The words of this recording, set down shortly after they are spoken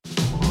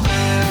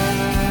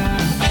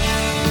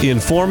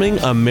informing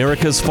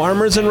America's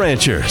farmers and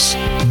ranchers.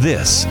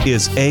 This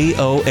is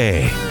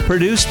AOA,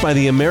 produced by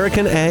the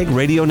American Ag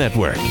Radio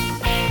Network.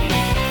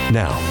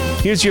 Now,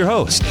 here's your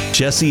host,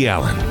 Jesse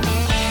Allen.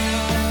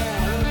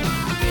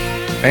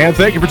 And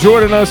thank you for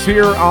joining us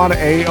here on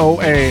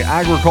AOA,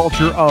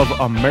 Agriculture of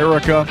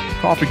America.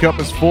 Coffee cup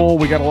is full.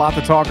 We got a lot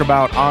to talk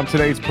about on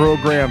today's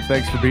program.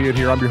 Thanks for being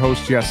here. I'm your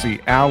host, Jesse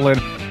Allen.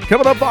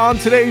 Coming up on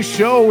today's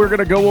show, we're going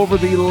to go over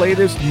the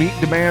latest meat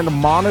demand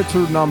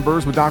monitor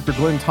numbers with Dr.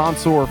 Glynn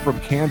Tonsor from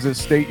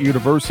Kansas State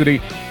University.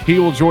 He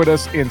will join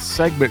us in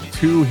segment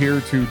 2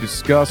 here to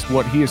discuss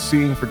what he is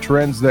seeing for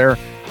trends there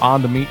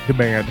on the meat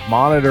demand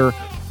monitor.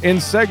 In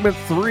segment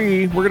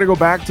 3, we're going to go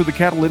back to the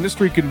Cattle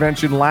Industry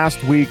Convention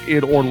last week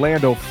in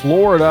Orlando,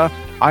 Florida.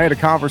 I had a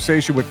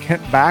conversation with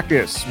Kent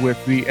Bacus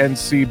with the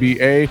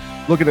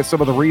NCBA, looking at some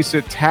of the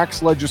recent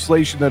tax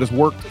legislation that has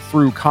worked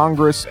through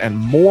Congress and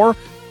more.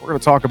 We're going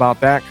to talk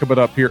about that coming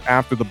up here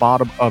after the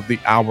bottom of the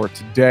hour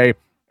today.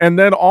 And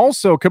then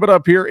also coming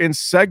up here in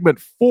segment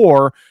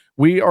 4,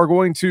 we are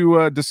going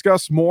to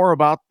discuss more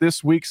about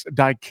this week's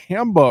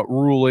dicamba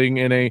ruling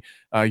in a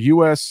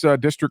U.S.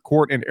 district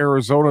court in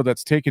Arizona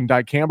that's taken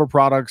dicamba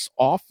products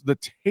off the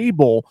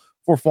table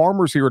for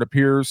farmers here, it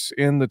appears,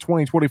 in the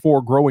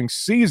 2024 growing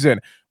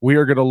season. We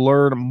are going to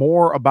learn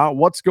more about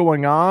what's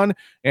going on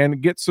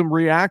and get some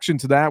reaction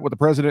to that with the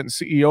president and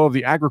CEO of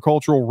the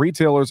Agricultural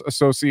Retailers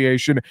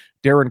Association,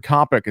 Daren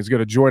Coppock, is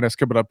going to join us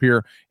coming up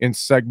here in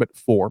segment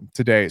 4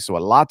 today. So a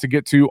lot to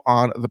get to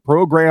on the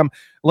program.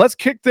 Let's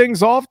kick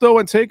things off, though,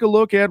 and take a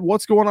look at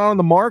what's going on in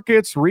the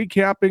markets,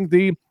 recapping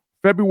the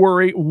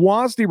February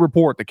WASDE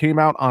report that came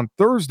out on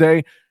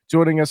Thursday.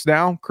 Joining us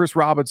now, Chris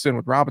Robinson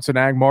with Robinson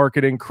Ag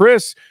Marketing.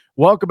 Chris,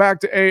 welcome back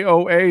to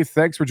AOA.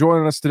 Thanks for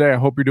joining us today. I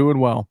hope you're doing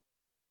well.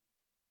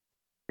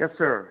 Yes,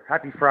 sir.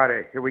 Happy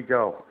Friday. Here we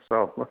go.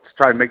 So let's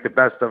try to make the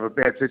best of a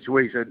bad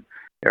situation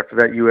after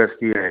that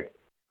USDA.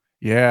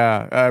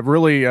 Yeah,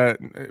 really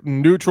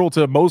neutral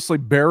to mostly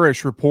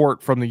bearish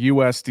report from the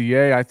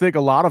USDA. I think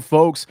a lot of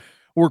folks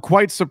were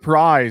quite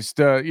surprised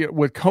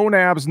with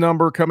CONAB's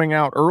number coming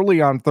out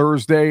early on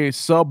Thursday,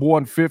 sub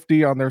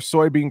 150 on their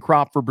soybean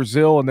crop for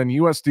Brazil, and then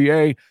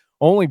USDA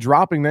only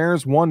dropping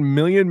theirs 1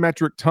 million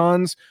metric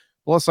tons.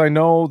 Plus, I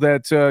know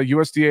that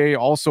USDA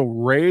also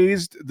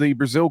raised the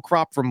Brazil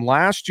crop from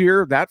last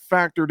year. That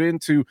factored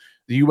into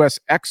the U.S.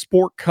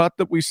 export cut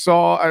that we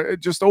saw.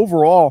 Just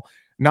overall,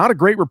 not a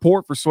great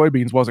report for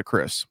soybeans, was it,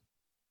 Chris?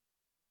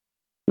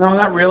 No,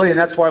 not really, and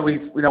that's why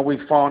we've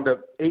fallen to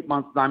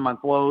 8-month, 9-month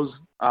lows.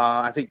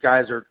 I think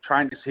guys are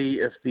trying to see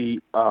if the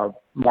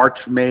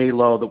March-May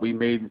low that we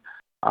made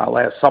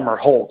last summer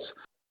holds.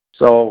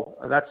 So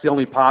that's the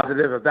only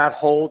positive. If that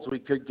holds, we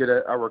could get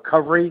a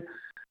recovery.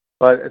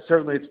 But it's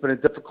been a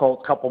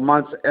difficult couple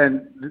months,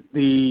 and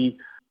the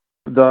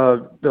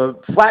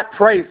flat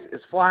price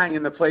is flying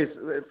in the face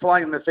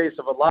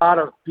of a lot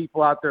of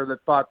people out there that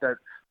thought that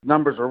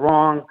numbers are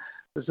wrong.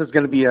 This is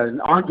going to be an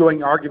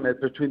ongoing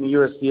argument between the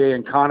USDA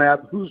and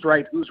CONAB. Who's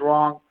right? Who's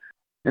wrong?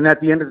 And at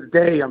the end of the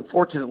day,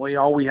 unfortunately,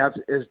 all we have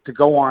is to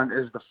go on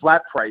is the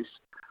flat price.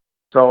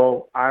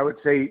 So I would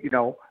say,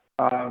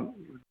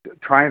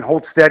 try and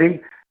hold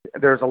steady.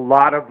 There's a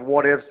lot of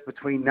what ifs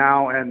between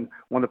now and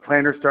when the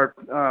planters start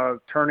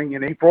turning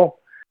in April.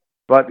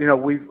 But,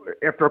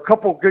 after a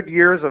couple good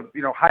years of,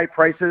 high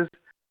prices,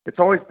 it's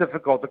always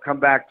difficult to come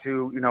back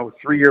to,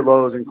 3-year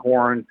lows in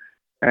corn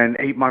and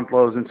 8-month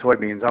lows in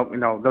soybeans.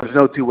 There's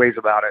no two ways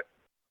about it.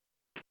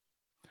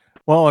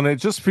 Well, and it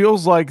just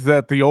feels like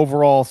that the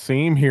overall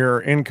theme here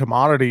in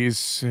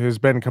commodities has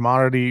been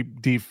commodity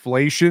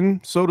deflation,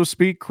 so to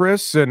speak,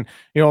 Chris. And,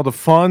 the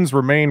funds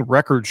remain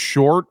record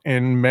short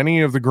in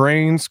many of the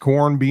grains,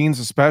 corn, beans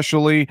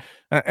especially.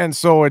 And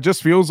so it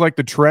just feels like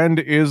the trend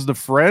is the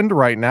friend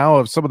right now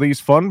of some of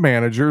these fund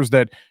managers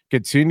that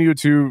continue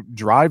to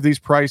drive these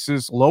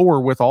prices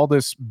lower with all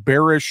this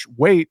bearish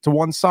weight to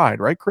one side,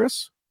 right,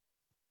 Chris?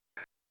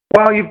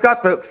 Well, you've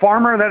got the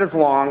farmer that is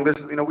long.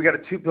 We got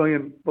a 2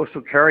 billion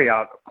bushel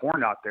carryout of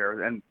corn out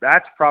there, and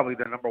that's probably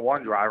the number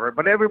one driver.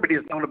 But everybody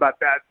has known about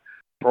that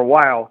for a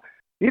while.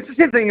 The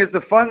interesting thing is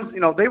the funds,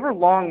 they were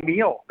long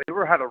meal. They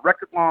had a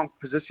record long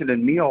position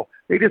in meal.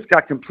 They just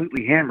got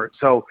completely hammered.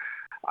 So,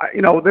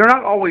 they're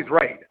not always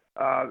right.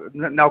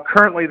 Now,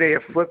 currently they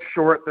have flipped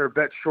short. They're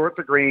bet short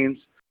the grains.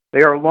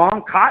 They are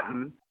long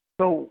cotton.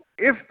 So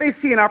if they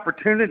see an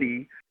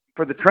opportunity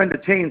for the trend to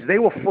change, they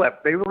will flip.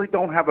 They really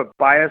don't have a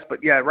bias, but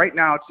yeah, right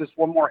now it's just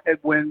one more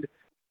headwind.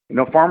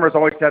 Farmers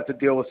always have to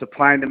deal with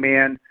supply and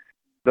demand.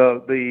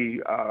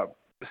 The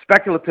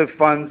speculative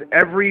funds,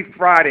 every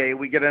Friday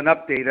we get an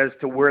update as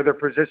to where their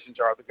positions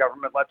are. The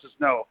government lets us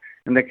know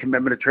in the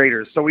commitment of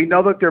traders. So we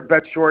know that they're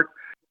bet short.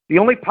 The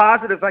only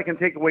positives I can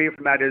take away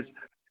from that is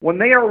when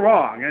they are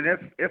wrong, and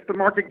if the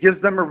market gives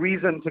them a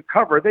reason to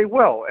cover, they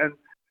will. And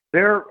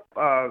they're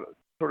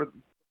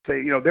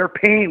their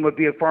pain would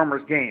be a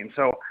farmer's gain.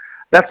 So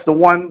that's the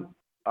one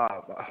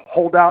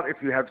holdout, if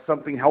you have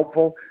something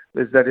helpful,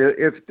 is that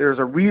if there's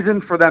a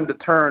reason for them to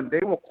turn, they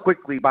will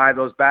quickly buy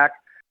those back.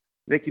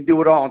 They can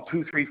do it all in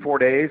 2, 3, 4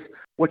 days,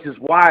 which is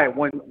why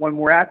when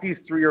we're at these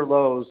 3-year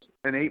lows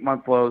and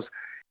 8-month lows,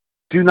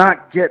 do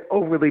not get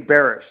overly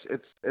bearish.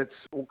 It's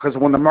because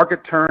when the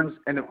market turns,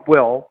 and it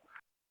will,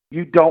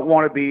 you don't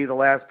want to be the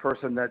last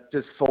person that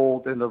just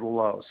sold into the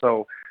low.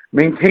 So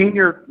maintain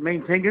your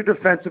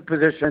defensive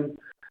position,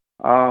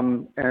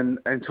 and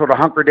sort of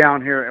hunker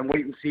down here and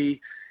wait and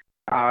see.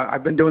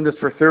 I've been doing this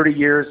for 30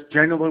 years.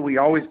 Generally, we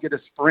always get a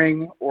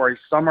spring or a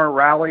summer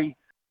rally.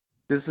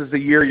 This is the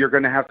year you're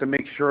going to have to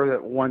make sure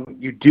that when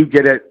you do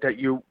get it, that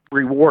you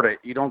reward it.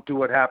 You don't do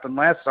what happened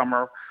last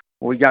summer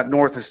when we got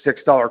north of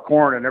 $6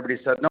 corn and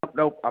everybody said,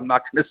 nope, I'm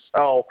not going to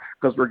sell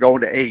because we're going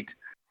to 8.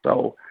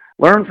 So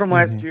learn from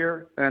last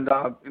year and,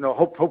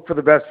 hope for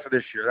the best for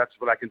this year. That's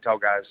what I can tell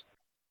guys.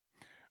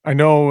 I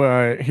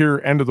know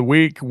here end of the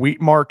week, wheat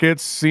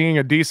markets seeing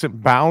a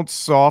decent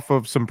bounce off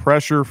of some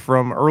pressure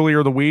from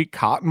earlier the week.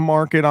 Cotton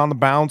market on the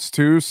bounce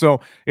too.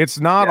 So it's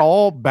not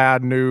all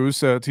bad news.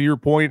 To your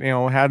point,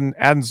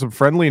 adding some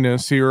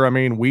friendliness here. I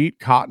mean, wheat,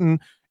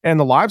 cotton, and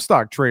the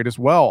livestock trade as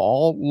well,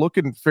 all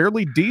looking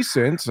fairly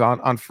decent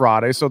on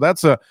Friday. So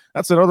that's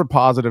another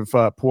positive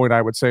point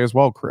I would say as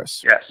well,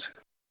 Chris. Yes,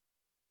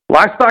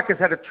 livestock has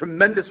had a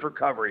tremendous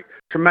recovery.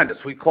 Tremendous.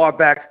 We clawed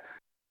back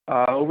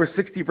over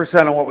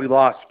 60% of what we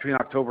lost between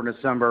October and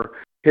December,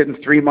 hitting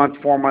 3-month,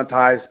 4-month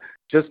highs.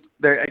 Just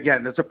there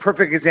again, that's a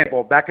perfect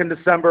example. Back in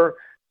December,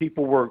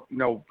 people were,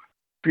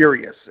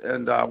 furious,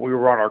 and we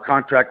were on our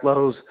contract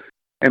lows.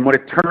 And when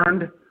it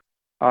turned,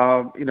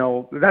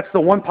 that's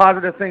the one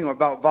positive thing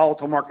about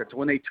volatile markets.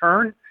 When they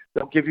turn,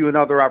 they'll give you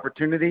another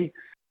opportunity.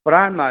 But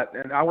I'm not,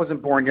 and I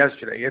wasn't born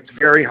yesterday. It's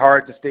very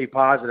hard to stay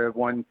positive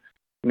when,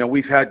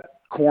 we've had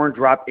corn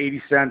drop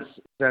 80 cents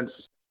since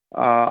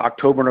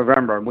October,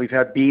 November, and we've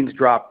had beans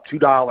drop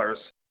 $2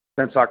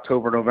 since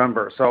October,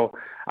 November. So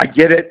I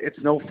get it; it's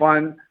no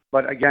fun.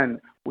 But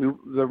again,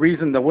 the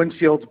reason the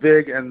windshield's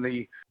big and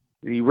the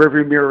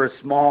rearview mirror is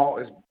small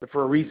is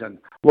for a reason.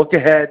 Look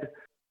ahead.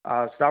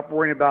 Stop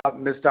worrying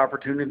about missed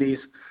opportunities.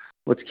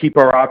 Let's keep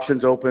our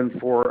options open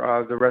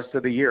for the rest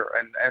of the year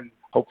and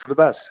hope for the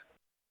best.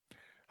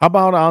 How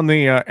about on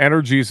the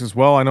energies as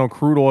well? I know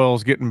crude oil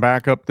is getting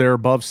back up there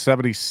above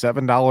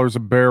 $77 a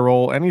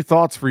barrel. Any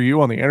thoughts for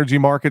you on the energy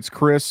markets,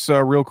 Chris,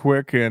 real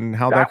quick, and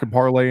how that could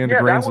parlay into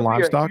grains and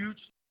livestock?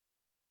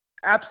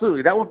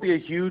 Absolutely. That would be a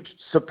huge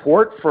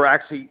support for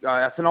actually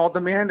ethanol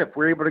demand if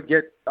we're able to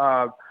get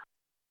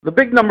the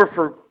big number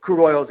for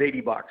crude oil is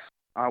 $80.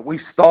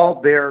 We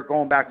stalled there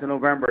going back to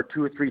November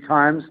 2 or 3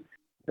 times.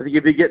 I think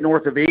if you get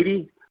north of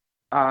 80,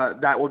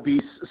 that would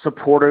be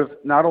supportive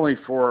not only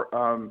for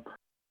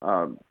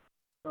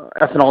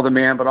ethanol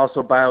demand, but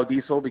also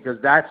biodiesel,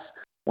 because that's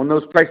when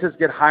those prices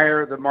get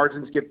higher, the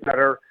margins get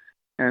better,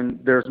 and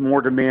there's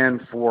more demand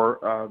for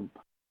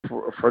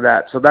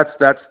that. So that's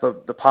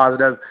the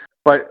positive.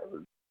 But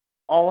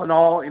all in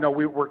all,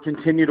 we're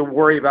continue to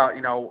worry about,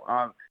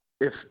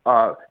 if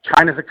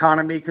China's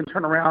economy can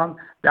turn around,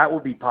 that will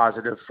be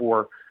positive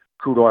for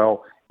crude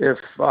oil. If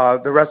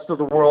the rest of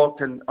the world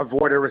can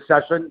avoid a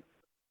recession,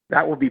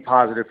 that will be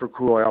positive for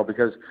crude oil,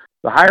 because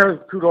the higher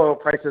crude oil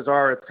prices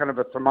are, it's kind of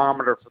a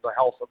thermometer for the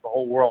health of the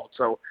whole world.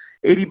 So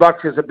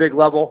 $80 is a big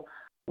level.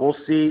 We'll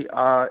see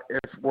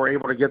if we're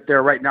able to get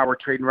there. Right now we're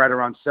trading right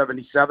around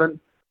 77.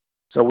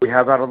 So we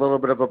have had a little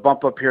bit of a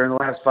bump up here in the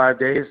last 5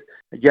 days.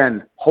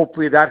 Again,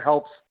 hopefully that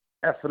helps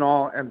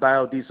ethanol and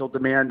biodiesel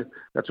demand.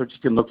 That's what you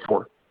can look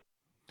for.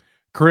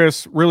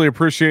 Chris, really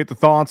appreciate the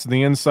thoughts and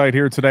the insight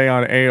here today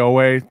on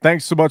AOA.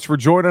 Thanks so much for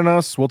joining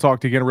us. We'll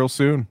talk to you again real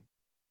soon.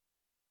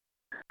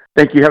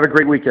 Thank you. Have a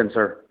great weekend,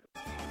 sir.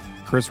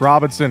 Chris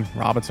Robinson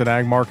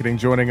Ag Marketing,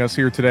 joining us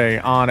here today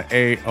on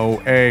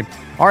AOA.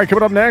 All right,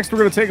 coming up next, we're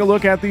going to take a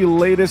look at the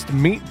latest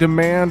meat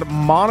demand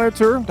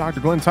monitor. Dr.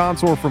 Glynn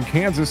Tonsor from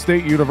Kansas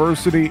State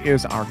University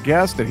is our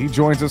guest, and he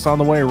joins us on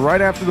the way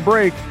right after the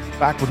break.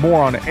 Back with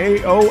more on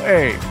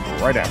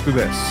AOA right after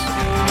this.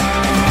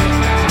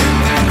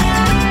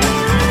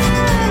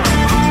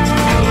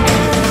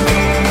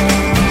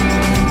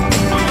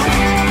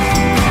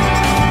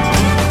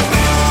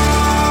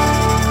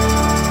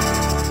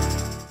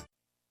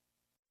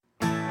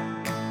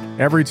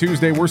 Every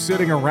Tuesday, we're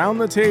sitting around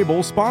the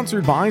table,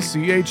 sponsored by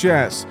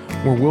CHS,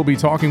 where we'll be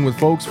talking with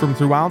folks from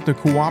throughout the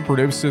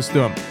cooperative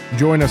system.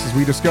 Join us as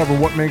we discover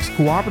what makes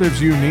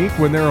cooperatives unique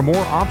when there are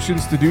more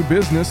options to do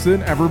business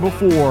than ever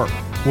before.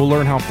 We'll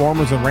learn how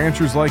farmers and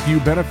ranchers like you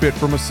benefit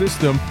from a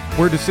system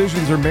where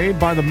decisions are made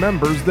by the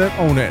members that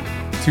own it.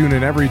 Tune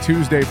in every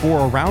Tuesday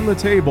for Around the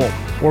Table,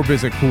 or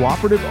visit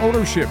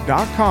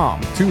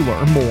cooperativeownership.com to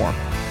learn more.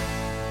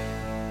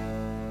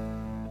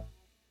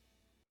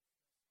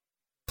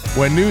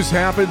 When news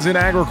happens in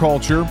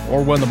agriculture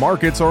or when the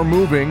markets are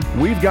moving,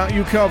 we've got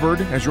you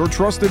covered as your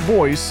trusted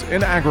voice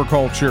in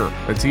agriculture.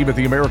 The team at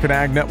the American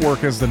Ag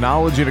Network has the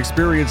knowledge and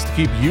experience to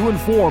keep you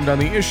informed on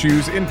the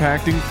issues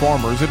impacting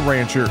farmers and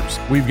ranchers.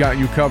 We've got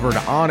you covered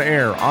on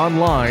air,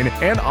 online,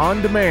 and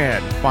on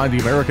demand. Find the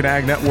American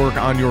Ag Network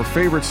on your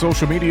favorite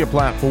social media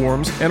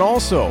platforms, and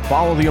also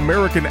follow the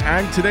American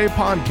Ag Today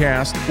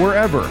podcast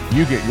wherever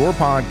you get your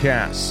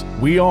podcasts.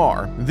 We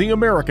are the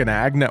American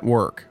Ag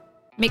Network.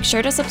 Make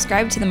sure to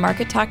subscribe to the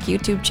Market Talk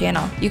YouTube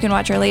channel. You can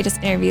watch our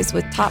latest interviews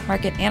with top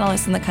market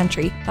analysts in the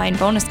country, find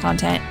bonus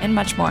content, and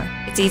much more.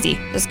 It's easy.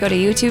 Just go to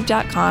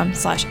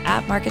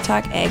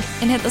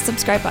youtube.com/@MarketTalkAg and hit the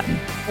subscribe button.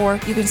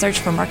 Or you can search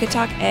for Market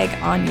Talk Ag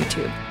on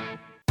YouTube.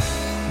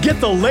 Get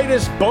the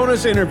latest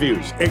bonus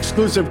interviews,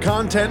 exclusive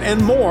content,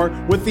 and more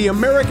with the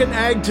American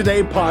Ag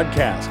Today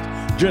podcast.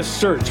 Just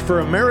search for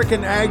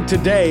American Ag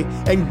Today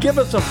and give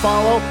us a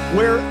follow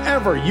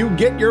wherever you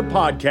get your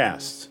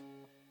podcasts.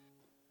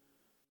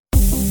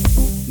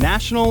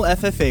 National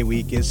FFA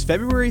Week is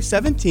February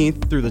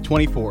 17th through the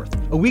 24th,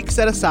 a week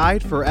set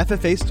aside for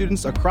FFA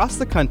students across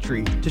the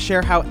country to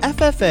share how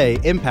FFA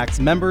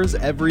impacts members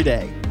every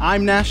day.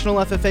 I'm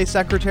National FFA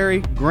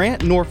Secretary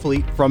Grant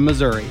Norfleet from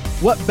Missouri.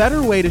 What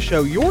better way to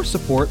show your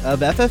support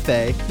of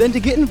FFA than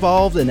to get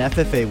involved in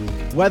FFA Week?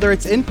 Whether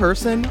it's in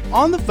person,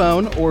 on the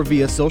phone, or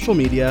via social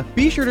media,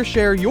 be sure to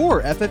share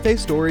your FFA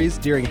stories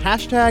during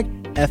hashtag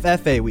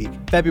FFA Week,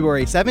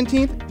 February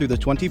 17th through the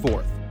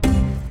 24th.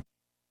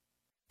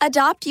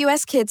 Adopt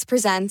US Kids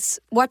presents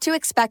What to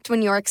Expect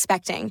When You're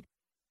Expecting.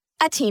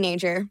 A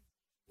teenager.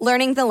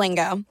 Learning the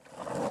lingo.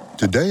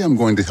 Today I'm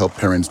going to help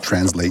parents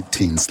translate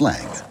teen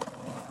slang.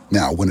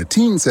 Now, when a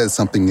teen says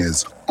something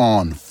is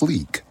on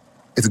fleek,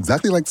 it's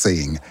exactly like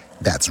saying,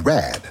 that's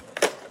rad.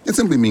 It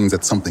simply means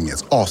that something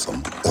is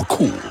awesome or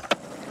cool.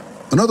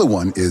 Another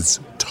one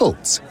is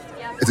totes.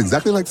 It's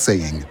exactly like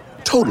saying,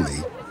 totally,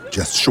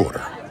 just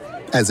shorter.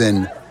 As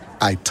in,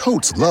 I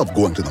totes love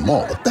going to the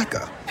mall with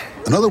Becca.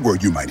 Another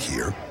word you might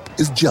hear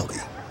is jelly.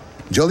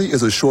 Jelly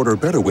is a shorter,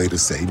 better way to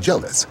say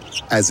jealous.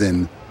 As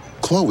in,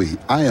 Chloe,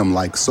 I am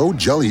like so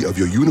jelly of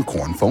your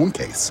unicorn phone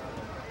case.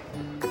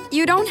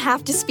 You don't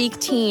have to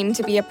speak teen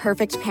to be a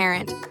perfect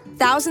parent.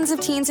 Thousands of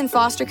teens in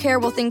foster care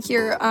will think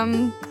you're,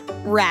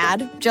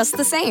 rad just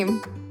the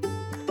same.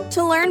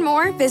 To learn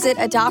more, visit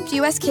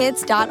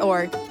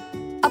adoptuskids.org.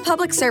 A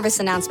public service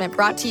announcement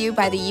brought to you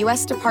by the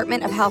U.S.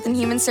 Department of Health and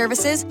Human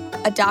Services,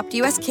 Adopt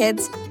U.S.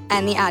 Kids,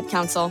 and the Ad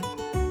Council.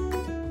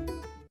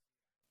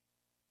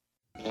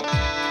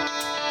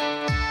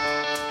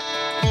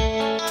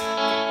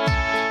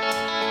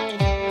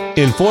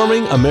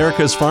 Informing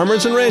America's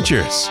farmers and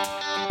ranchers.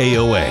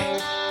 AOA.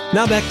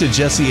 Now back to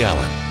Jesse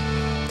Allen.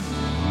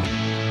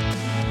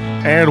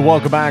 And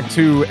welcome back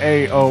to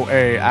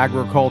AOA,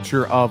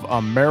 Agriculture of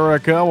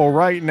America. Well,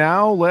 right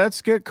now,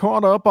 let's get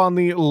caught up on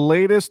the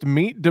latest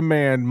meat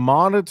demand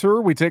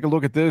monitor. We take a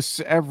look at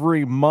this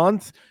every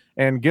month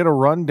and get a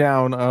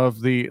rundown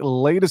of the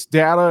latest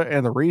data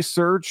and the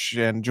research.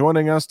 And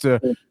joining us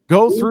to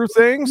go through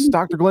things,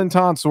 Dr. Glynn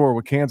Tonsor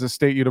with Kansas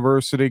State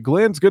University.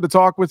 Glynn, it's good to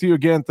talk with you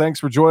again. Thanks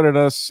for joining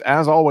us,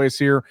 as always,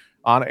 here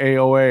on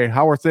AOA.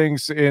 How are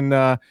things in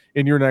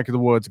your neck of the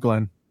woods,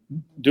 Glynn?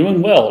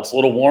 Doing well. It's a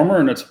little warmer,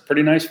 and it's a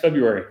pretty nice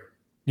February.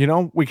 You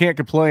know, we can't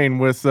complain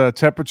with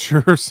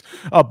temperatures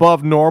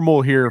above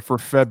normal here for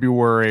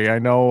February. I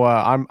know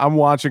I'm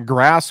watching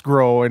grass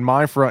grow in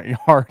my front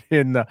yard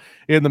in the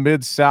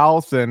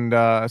Mid-South, and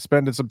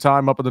spending some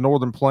time up in the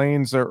Northern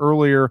Plains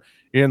earlier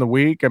in the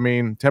week. I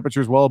mean,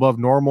 temperatures well above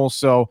normal.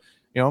 So,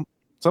 you know,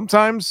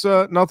 sometimes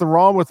nothing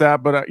wrong with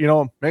that, but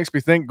makes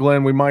me think,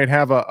 Glenn, we might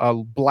have a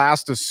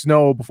blast of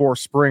snow before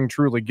spring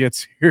truly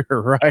gets here,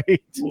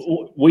 right?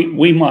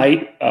 We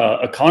might.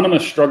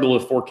 Economists struggle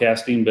with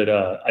forecasting, but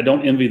I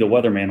don't envy the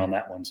weatherman on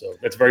that one, so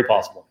that's very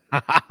possible.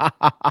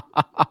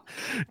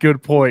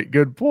 Good point.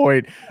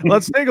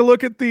 Let's take a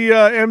look at the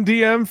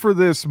MDM for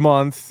this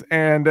month,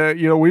 and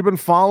we've been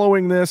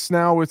following this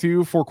now with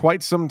you for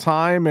quite some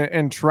time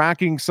and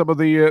tracking some of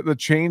the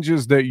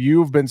changes that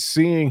you've been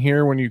seeing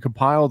here when you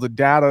compile the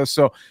data.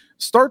 So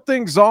start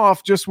things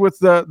off just with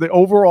the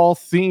overall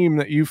theme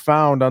that you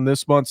found on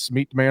this month's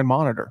Meat Demand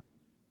Monitor.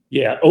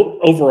 Yeah,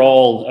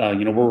 overall,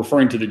 we're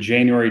referring to the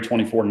January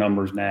 24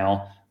 numbers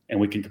now, and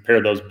we can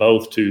compare those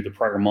both to the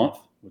prior month,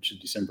 which is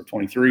December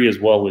 23, as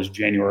well as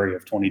January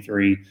of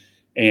 23.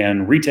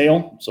 And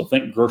retail, so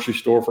think grocery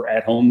store for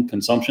at-home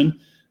consumption,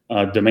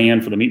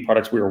 demand for the meat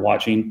products we were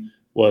watching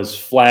was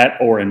flat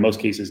or in most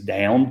cases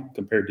down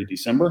compared to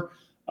December.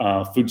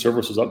 Food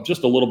service was up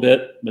just a little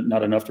bit, but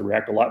not enough to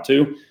react a lot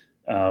to.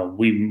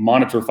 We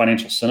monitor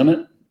financial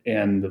sentiment,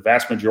 and the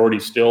vast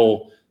majority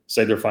still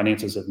say their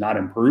finances have not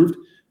improved.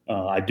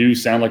 I do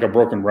sound like a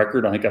broken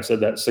record. I think I've said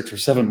that 6 or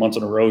 7 months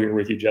in a row here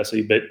with you,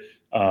 Jesse, but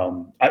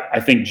I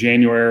think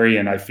January,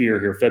 and I fear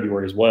here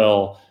February as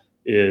well,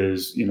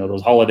 is,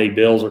 those holiday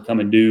bills are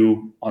coming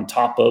due on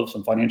top of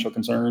some financial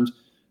concerns.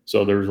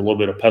 So there's a little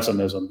bit of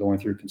pessimism going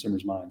through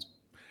consumers' minds.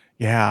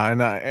 Yeah,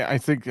 and I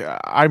think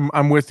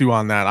I'm with you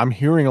on that. I'm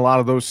hearing a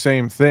lot of those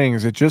same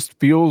things. It just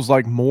feels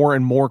like more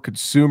and more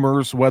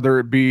consumers, whether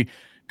it be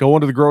going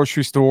to the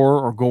grocery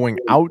store or going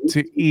out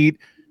to eat,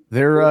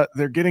 they're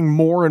getting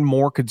more and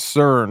more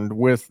concerned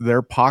with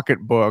their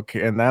pocketbook,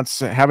 and that's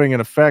having an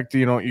effect.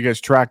 You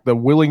guys track the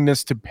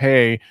willingness to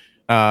pay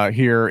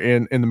here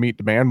in the meat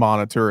demand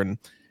monitor, and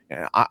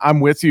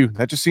I'm with you.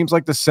 That just seems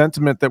like the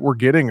sentiment that we're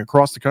getting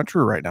across the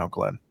country right now,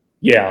 Glenn.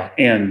 Yeah,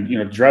 and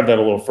to drive that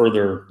a little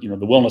further,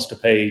 the willingness to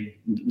pay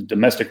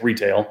domestic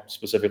retail,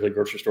 specifically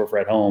grocery store for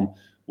at home,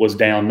 was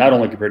down not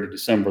only compared to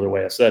December, the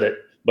way I said it,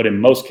 but in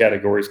most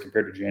categories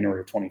compared to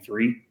January of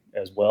 23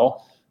 as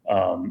well.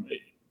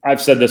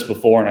 I've said this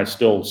before, and I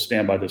still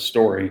stand by this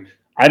story.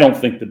 I don't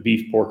think the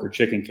beef, pork, or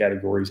chicken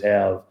categories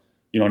have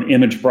an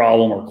image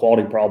problem or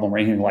quality problem or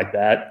anything like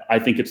that. I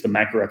think it's the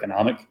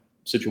macroeconomic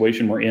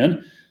situation we're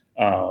in.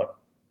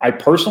 I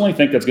personally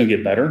think that's going to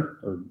get better,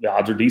 or the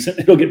odds are decent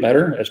it'll get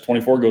better as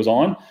 24 goes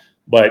on.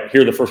 But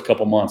here, the first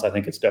couple months, I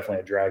think it's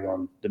definitely a drag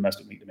on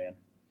domestic meat demand.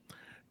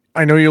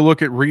 I know you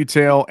look at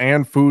retail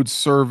and food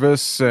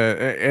service.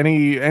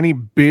 Any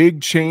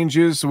big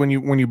changes when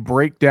you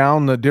break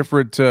down the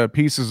different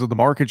pieces of the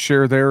market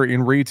share there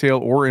in retail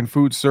or in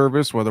food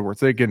service? Whether we're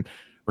thinking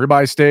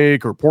ribeye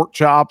steak or pork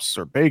chops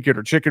or bacon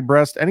or chicken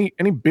breast, any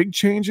big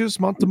changes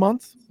month to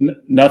month?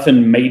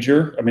 Nothing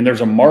major. I mean,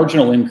 there's a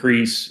marginal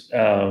increase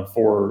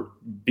for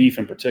beef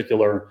in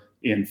particular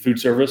in food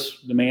service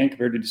demand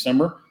compared to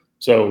December.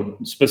 So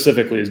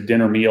specifically as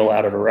dinner meal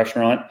out of a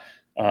restaurant,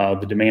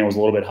 the demand was a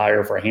little bit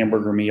higher for a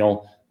hamburger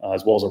meal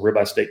as well as a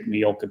ribeye steak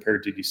meal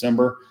compared to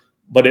December.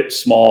 But it's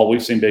small.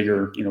 We've seen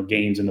bigger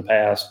gains in the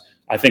past.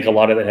 I think a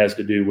lot of that has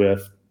to do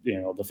with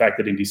the fact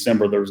that in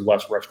December there was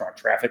less restaurant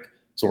traffic.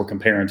 So we're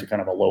comparing to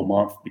kind of a low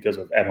month because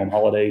of at-home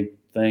holiday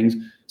things.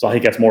 So I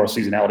think that's more a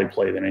seasonality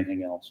play than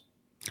anything else.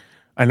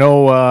 I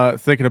know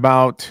thinking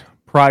about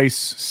price,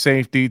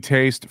 safety,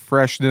 taste,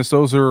 freshness,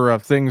 those are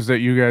things that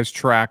you guys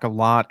track a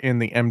lot in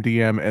the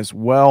MDM as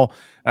well.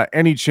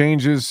 Any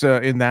changes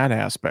in that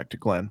aspect,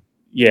 Glenn?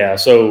 Yeah,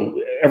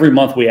 so every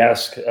month we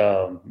ask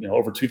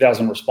over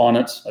 2,000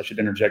 respondents. I should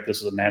interject,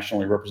 this is a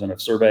nationally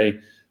representative survey.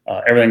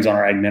 Everything's on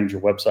our Ag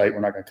Manager website.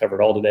 We're not going to cover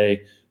it all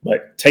today,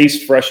 but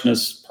taste,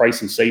 freshness,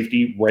 price, and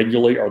safety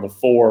regularly are the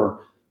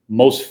four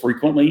most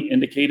frequently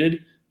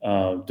indicated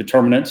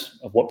determinants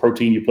of what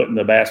protein you put in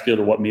the basket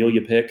or what meal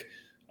you pick.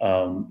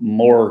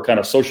 More kind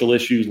of social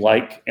issues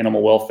like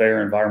animal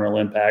welfare, environmental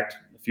impact,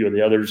 a few of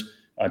the others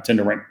tend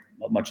to rank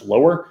much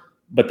lower,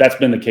 but that's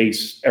been the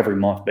case every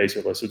month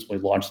basically since we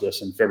launched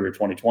this in February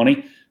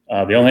 2020.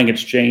 The only thing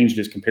that's changed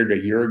is compared to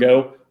a year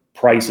ago,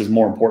 price is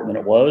more important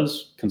than it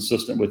was,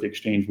 consistent with the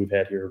exchange we've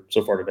had here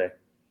so far today.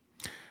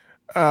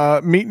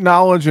 Meat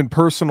knowledge and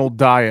personal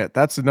diet.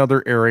 That's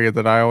another area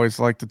that I always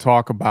like to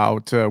talk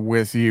about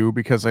with you,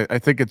 because I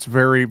think it's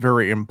very,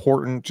 very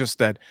important, just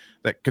that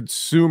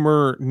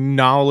consumer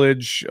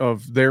knowledge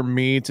of their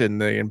meat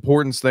and the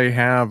importance they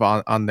have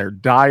on their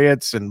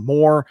diets and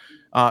more.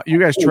 You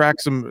guys track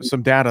some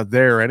data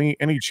there.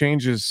 Any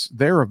changes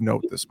there of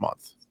note this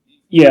month?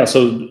 Yeah,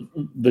 so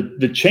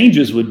the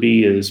changes would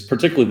be is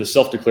particularly the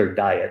self-declared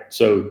diet.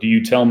 So do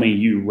you tell me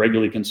you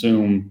regularly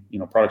consume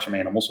products from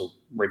animals, so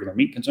regular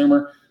meat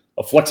consumer,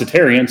 a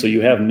flexitarian, so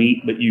you have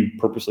meat but you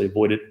purposely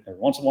avoid it every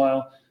once in a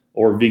while,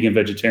 or vegan,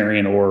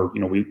 vegetarian, or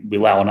we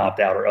allow an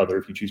opt-out or other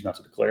if you choose not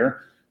to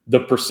declare.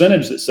 The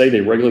percentage that say they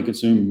regularly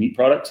consume meat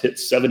products hit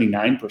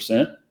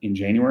 79% in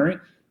January,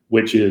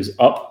 which is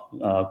up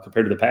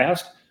compared to the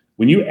past.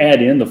 When you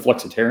add in the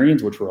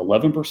flexitarians, which were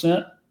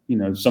 11%,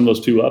 some of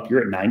those two up,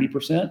 you're at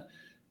 90%.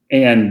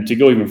 And to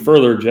go even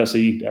further,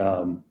 Jesse,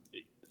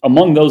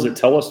 among those that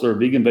tell us they're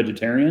vegan,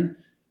 vegetarian,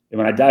 and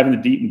when I dive into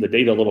the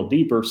data a little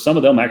deeper, some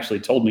of them actually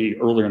told me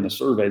earlier in the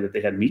survey that they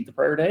had meat the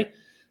prior day.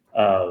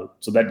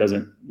 So that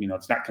doesn't,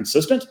 it's not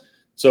consistent.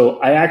 So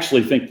I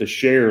actually think the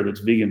share that's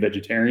vegan,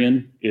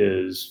 vegetarian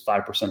is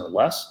 5% or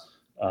less.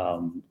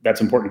 That's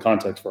important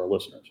context for our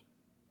listeners.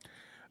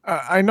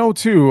 I know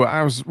too,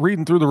 I was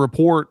reading through the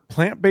report,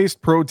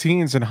 plant-based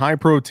proteins and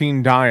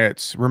high-protein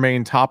diets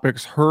remain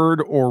topics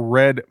heard or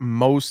read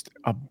most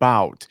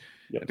about.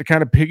 Yep. To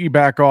kind of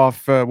piggyback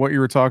off what you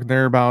were talking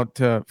there about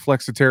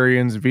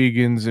flexitarians,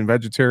 vegans, and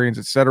vegetarians,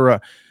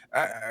 etc.,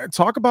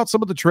 talk about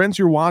some of the trends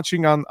you're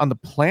watching on the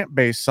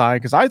plant-based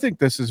side, because I think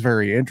this is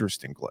very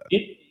interesting, Glenn.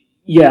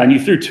 Yeah, and you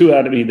threw two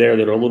out at me there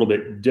that are a little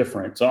bit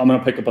different. So I'm going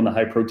to pick up on the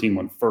high-protein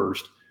one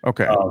first.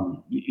 Okay.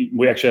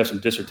 We actually have some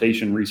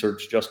dissertation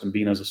research. Justin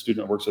Bean, as a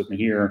student that works with me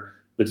here,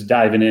 that's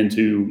diving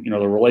into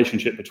the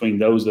relationship between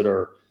those that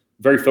are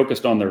very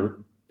focused on their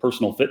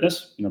personal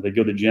fitness. They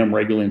go to the gym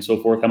regularly and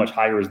so forth. How much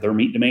higher is their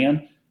meat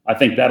demand? I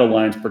think that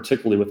aligns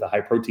particularly with the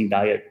high protein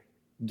diet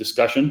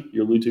discussion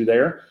you allude to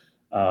there.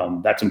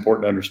 That's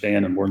important to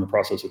understand, and we're in the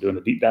process of doing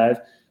a deep dive.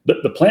 But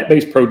the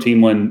plant-based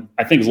protein one,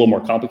 I think, is a little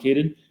more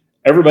complicated.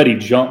 Everybody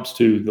jumps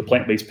to the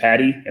plant-based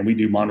patty, and we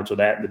do monitor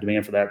that. The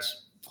demand for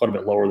that's quite a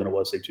bit lower than it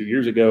was, say, 2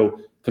 years ago,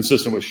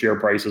 consistent with share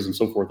prices and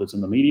so forth that's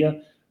in the media.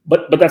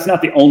 But that's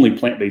not the only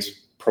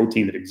plant-based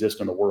protein that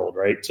exists in the world,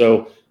 right?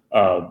 So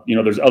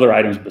There's other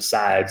items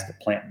besides the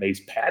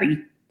plant-based patty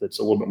that's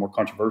a little bit more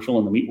controversial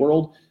in the meat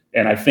world.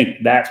 And I think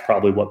that's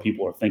probably what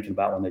people are thinking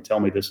about when they tell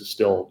me this is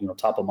still,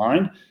 top of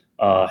mind.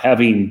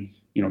 Having,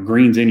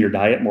 greens in your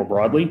diet more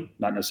broadly,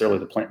 not necessarily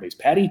the plant-based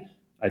patty,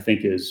 I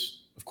think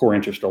is of core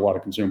interest to a lot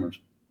of consumers.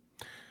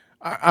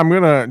 I'm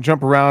going to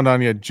jump around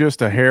on you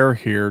just a hair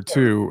here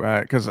too,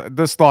 because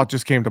this thought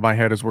just came to my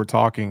head as we're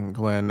talking,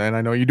 Glynn. And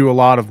I know you do a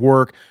lot of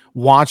work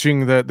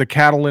watching the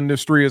cattle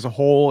industry as a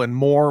whole and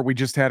more. We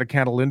just had a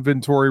cattle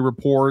inventory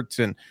report,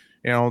 and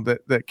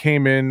that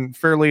came in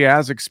fairly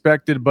as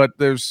expected. But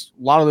there's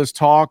a lot of this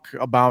talk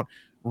about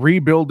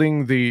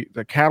rebuilding the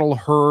cattle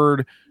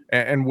herd,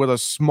 and with a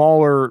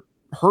smaller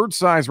herd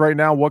size right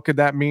now, what could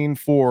that mean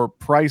for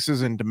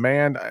prices and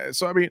demand?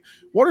 So, I mean,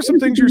 what are some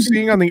things you're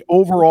seeing on the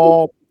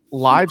overall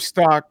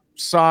livestock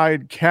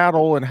side,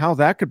 cattle, and how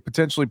that could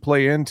potentially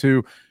play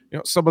into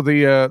some of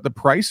the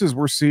prices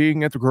we're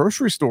seeing at the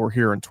grocery store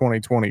here in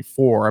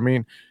 2024? I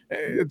mean,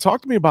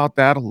 talk to me about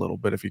that a little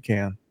bit if you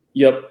can.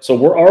 Yep. So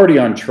we're already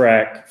on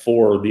track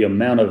for the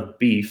amount of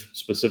beef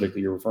specifically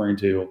you're referring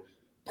to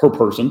per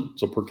person,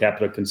 so per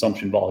capita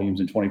consumption volumes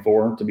in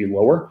 24 to be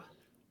lower.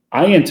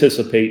 I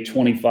anticipate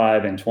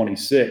 25 and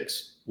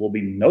 26 will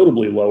be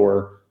notably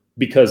lower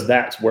because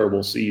that's where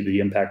we'll see the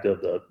impact of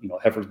the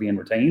heifers being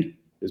retained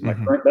is my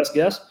current best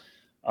guess.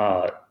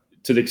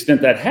 To the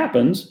extent that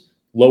happens,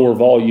 lower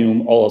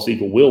volume, all else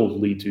equal, will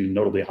lead to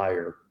notably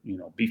higher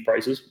beef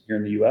prices here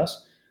in the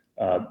U.S.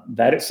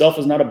 That itself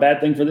is not a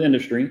bad thing for the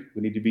industry.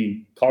 We need to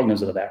be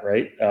cognizant of that,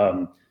 right?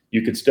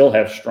 You could still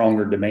have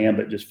stronger demand,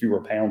 but just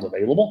fewer pounds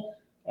available.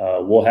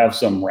 We'll have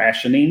some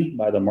rationing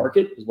by the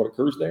market is what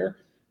occurs there.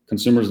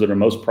 Consumers that are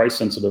most price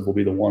sensitive will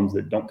be the ones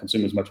that don't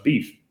consume as much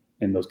beef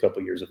in those couple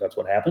of years if that's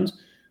what happens.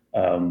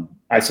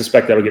 I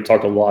suspect that'll get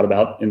talked a lot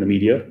about in the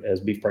media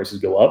as beef prices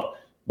go up,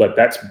 but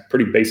that's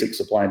pretty basic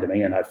supply and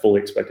demand. I fully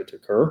expect it to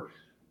occur.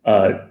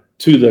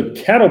 To the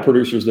cattle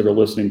producers that are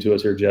listening to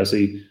us here,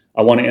 Jesse,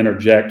 I want to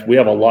interject. We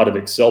have a lot of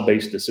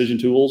Excel-based decision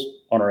tools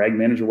on our Ag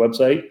Manager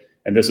website,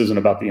 and this isn't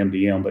about the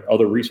MDM, but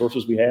other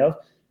resources we have.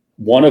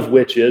 One of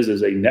which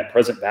is a net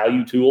present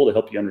value tool to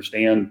help you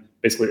understand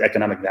basically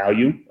economic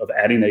value of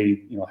adding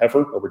a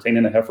heifer or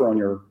retaining a heifer on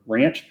your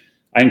ranch.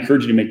 I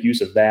encourage you to make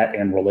use of that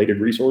and related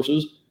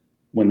resources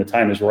when the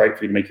time is right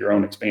for you to make your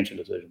own expansion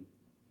decision.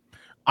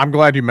 I'm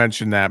glad you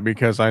mentioned that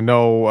because I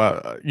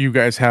know you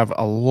guys have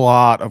a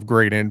lot of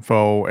great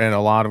info and a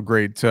lot of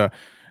great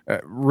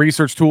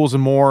research tools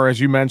and more, as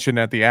you mentioned,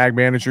 at the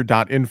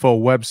agmanager.info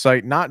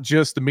website, not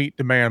just the meat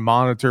demand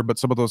monitor, but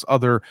some of those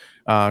other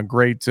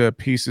great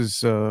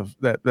pieces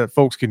that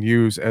folks can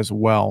use as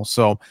well.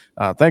 So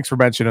thanks for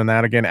mentioning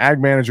that. Again,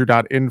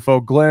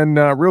 agmanager.info. Glynn,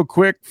 real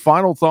quick,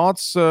 final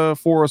thoughts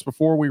for us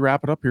before we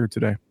wrap it up here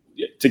today.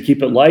 To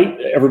keep it light,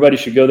 everybody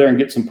should go there and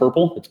get some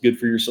purple. It's good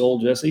for your soul,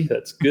 Jesse.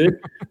 That's good.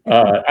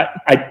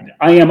 I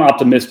am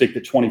optimistic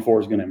that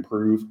 24 is going to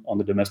improve on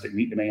the domestic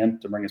meat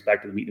demand to bring us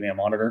back to the meat demand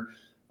monitor.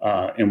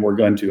 And we're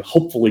going to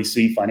hopefully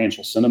see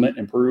financial sentiment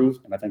improve.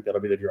 And I think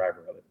that'll be the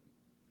driver of it.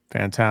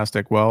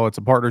 Fantastic. Well, it's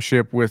a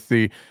partnership with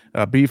the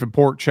beef and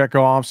pork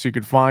checkoffs. You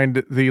can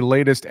find the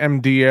latest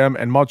MDM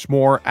and much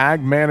more,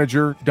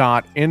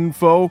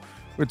 agmanager.info.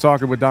 We're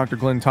talking with Dr.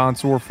 Glynn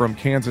Tonsor from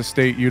Kansas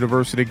State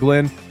University.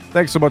 Glynn,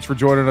 thanks so much for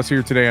joining us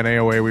here today on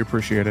AOA. We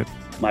appreciate it.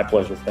 My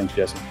pleasure. Thanks,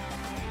 Jesse.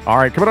 All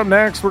right, coming up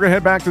next, we're going to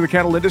head back to the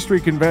Cattle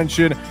Industry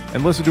Convention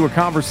and listen to a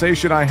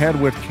conversation I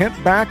had with Kent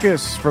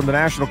Bacus from the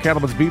National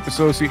Cattlemen's Beef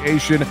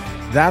Association.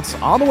 That's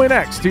on the way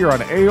next here on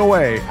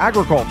AOA,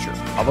 Agriculture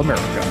of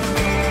America.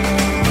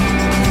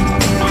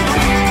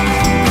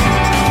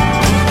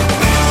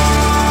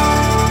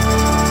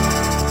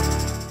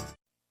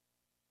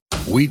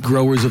 Wheat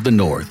growers of the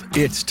North,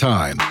 it's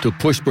time to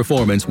push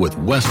performance with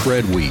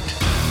Westbred wheat.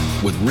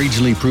 With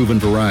regionally proven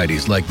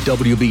varieties like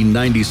WB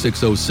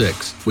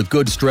 9606 with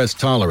good stress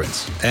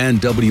tolerance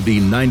and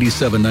WB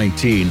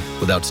 9719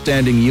 with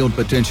outstanding yield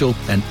potential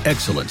and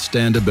excellent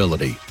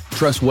standability.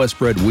 Trust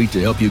Westbred wheat to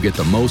help you get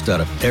the most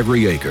out of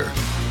every acre.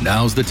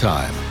 Now's the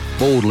time.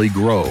 Boldly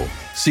grow.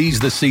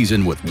 Seize the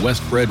season with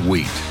Westbred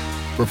wheat.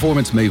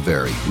 Performance may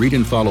vary. Read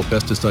and follow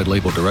pesticide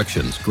label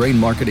directions, grain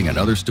marketing, and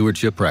other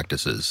stewardship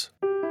practices.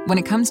 When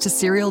it comes to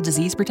cereal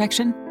disease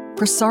protection,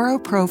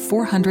 Prosaro Pro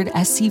 400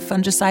 SC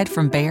fungicide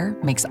from Bayer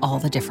makes all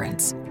the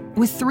difference.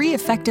 With 3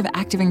 effective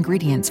active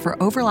ingredients for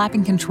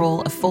overlapping control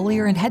of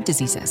foliar and head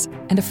diseases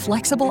and a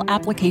flexible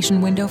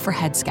application window for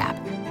head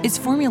scab, it's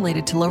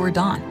formulated to lower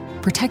DON,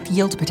 protect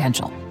yield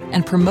potential,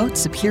 and promote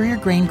superior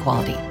grain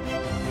quality.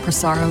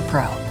 Prosaro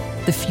Pro,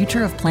 the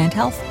future of plant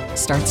health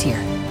starts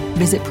here.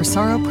 Visit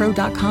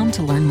prosaropro.com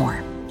to learn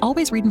more.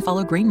 Always read and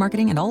follow grain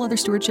marketing and all other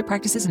stewardship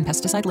practices and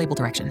pesticide label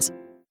directions.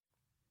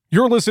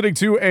 You're listening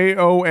to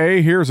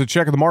AOA. Here's a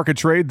check of the market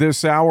trade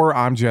this hour.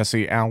 I'm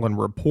Jesse Allen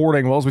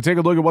reporting. Well, as we take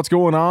a look at what's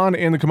going on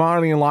in the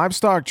commodity and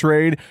livestock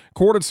trade,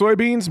 quartered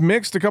soybeans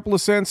mixed a couple of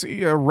cents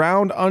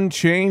around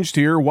unchanged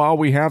here, while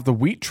we have the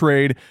wheat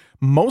trade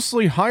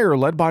mostly higher,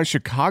 led by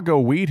Chicago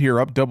wheat here,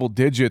 up double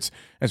digits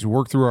as we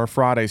work through our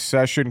Friday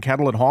session.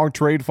 Cattle and hog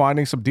trade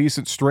finding some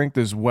decent strength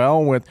as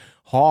well, with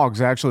hogs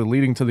actually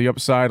leading to the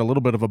upside. A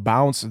little bit of a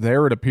bounce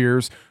there, it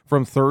appears,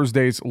 from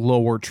Thursday's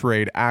lower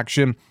trade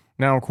action.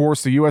 Now, of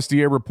course, the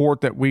USDA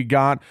report that we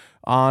got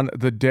on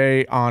the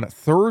day on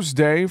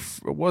Thursday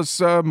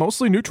was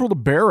mostly neutral to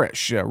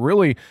bearish.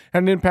 Really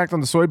had an impact on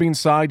the soybean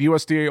side.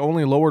 USDA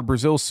only lowered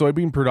Brazil's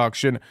soybean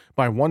production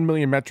by 1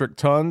 million metric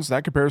tons.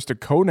 That compares to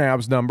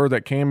CONAB's number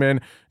that came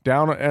in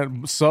down at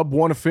sub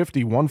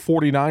 150,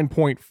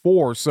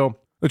 149.4. So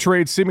the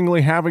trade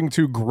seemingly having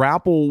to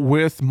grapple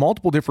with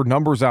multiple different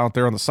numbers out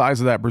there on the size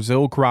of that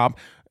Brazil crop.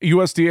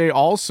 USDA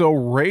also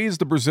raised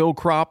the Brazil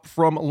crop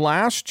from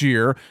last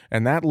year,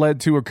 and that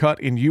led to a cut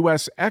in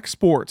U.S.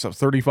 exports of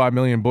 35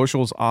 million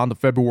bushels on the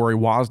February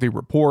WASDE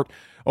report.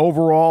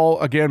 Overall,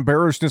 again,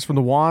 bearishness from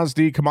the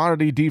WASDE.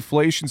 Commodity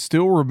deflation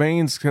still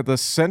remains the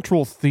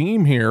central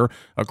theme here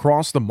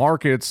across the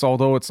markets,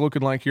 although it's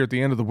looking like here at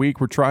the end of the week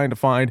we're trying to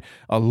find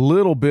a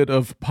little bit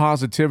of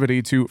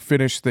positivity to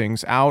finish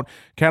things out.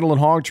 Cattle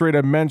and hog trade,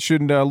 I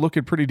mentioned,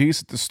 looking pretty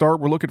decent to start.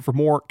 We're looking for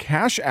more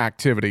cash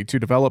activity to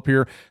develop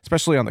here,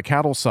 especially on the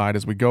cattle side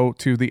as we go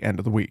to the end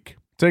of the week.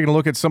 Taking a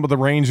look at some of the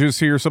ranges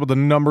here, some of the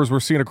numbers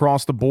we're seeing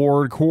across the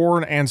board.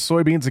 Corn and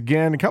soybeans,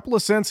 again, a couple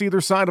of cents either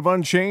side of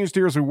unchanged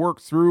here as we work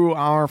through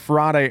our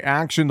Friday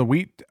action. The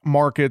wheat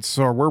markets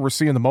are where we're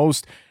seeing the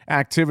most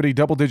activity,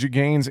 double-digit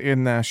gains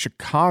in the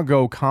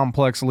Chicago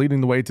complex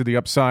leading the way to the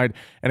upside.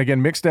 And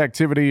again, mixed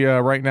activity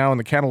right now in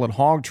the cattle and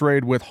hog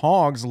trade, with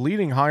hogs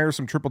leading higher,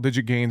 some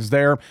triple-digit gains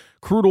there.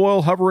 Crude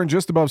oil hovering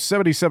just above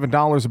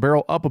 $77 a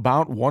barrel, up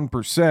about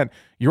 1%.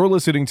 You're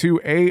listening to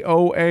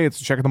AOA.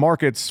 It's Checking the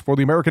Markets for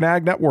the American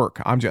Ag Network.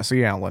 I'm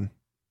Jesse Allen.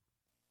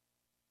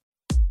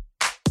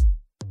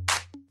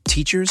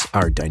 Teachers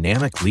are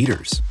dynamic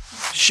leaders,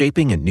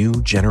 shaping a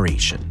new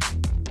generation.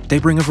 They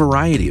bring a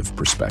variety of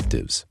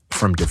perspectives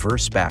from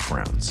diverse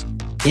backgrounds,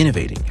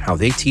 innovating how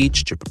they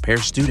teach to prepare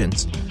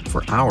students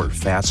for our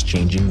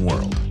fast-changing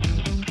world.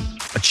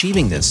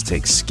 Achieving this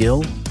takes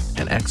skill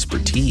and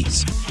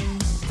expertise.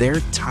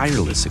 They're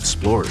tireless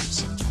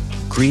explorers,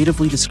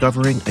 creatively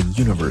discovering a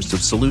universe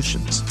of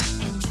solutions,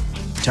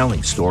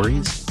 telling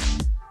stories,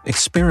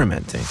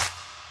 experimenting,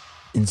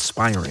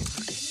 inspiring,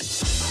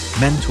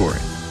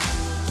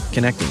 mentoring,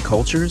 connecting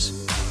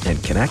cultures,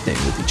 and connecting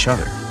with each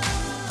other.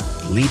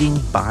 Leading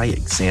by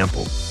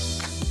example.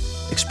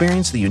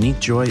 Experience the unique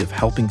joy of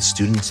helping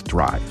students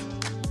thrive.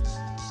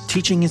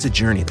 Teaching is a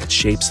journey that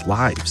shapes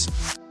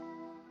lives.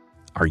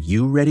 Are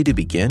you ready to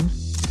begin?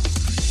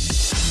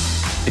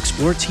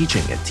 Explore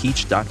teaching at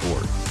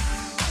teach.org,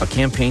 a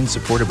campaign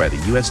supported by the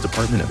U.S.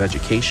 Department of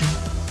Education,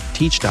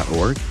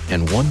 Teach.org,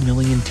 and 1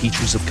 million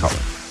teachers of color.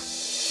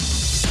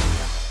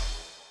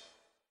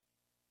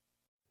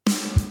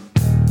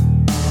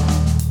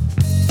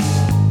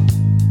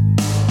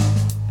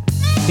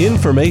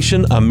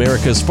 Information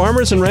America's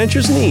farmers and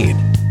ranchers need.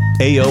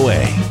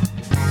 AOA.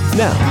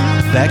 Now,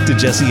 back to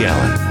Jesse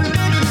Allen.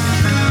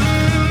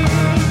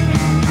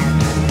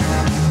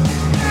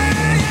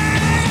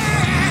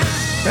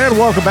 And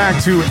welcome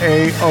back to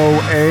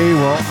AOA.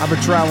 Well, I've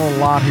been traveling a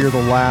lot here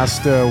the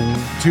last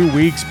 2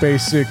 weeks,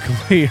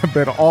 basically. I've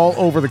been all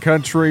over the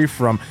country,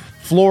 from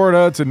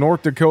Florida to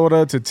North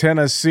Dakota to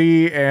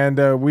Tennessee,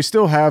 and we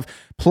still have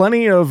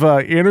plenty of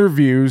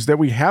interviews that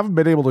we haven't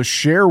been able to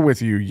share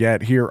with you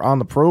yet here on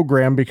the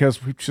program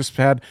because we've just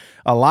had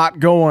a lot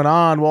going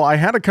on. Well, I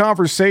had a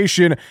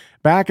conversation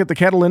back at the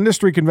Cattle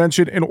Industry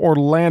Convention in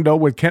Orlando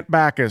with Kent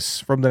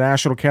Bacus from the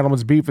National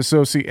Cattlemen's Beef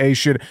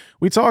Association.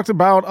 We talked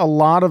about a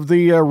lot of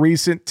the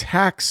recent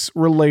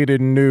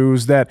tax-related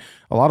news that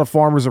a lot of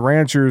farmers and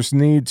ranchers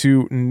need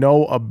to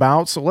know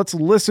about. So let's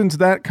listen to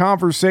that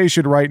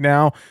conversation right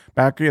now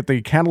back at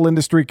the Cattle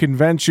Industry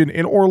Convention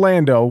in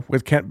Orlando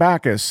with Kent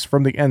Bacus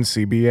from the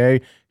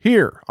NCBA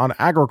here on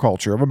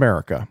Agriculture of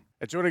America.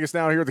 And joining us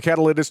now here at the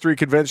Cattle Industry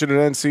Convention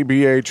and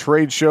NCBA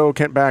Trade Show,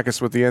 Kent Bacus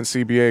with the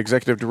NCBA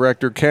Executive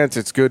Director. Kent,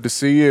 it's good to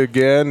see you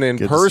again in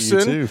person.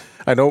 To see you too.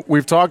 I know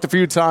we've talked a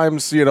few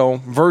times,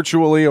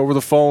 virtually over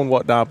the phone,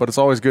 whatnot, but it's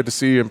always good to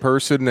see you in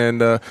person.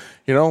 And,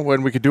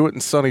 when we could do it in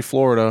sunny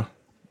Florida,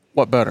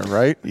 what better,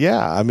 right?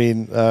 Yeah, I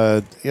mean,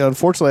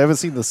 unfortunately, I haven't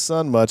seen the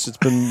sun much. It's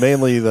been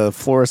mainly the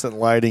fluorescent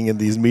lighting in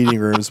these meeting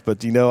rooms,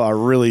 but, I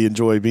really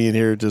enjoy being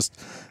here.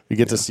 We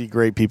get to see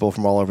great people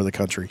from all over the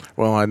country.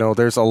 Well, I know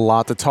there's a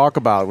lot to talk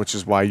about, which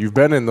is why you've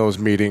been in those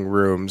meeting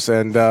rooms.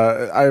 And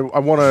I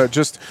want to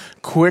just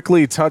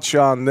quickly touch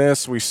on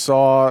this. We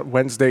saw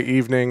Wednesday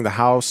evening the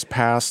House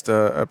passed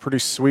a pretty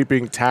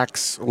sweeping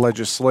tax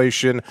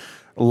legislation.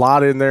 A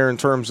lot in there in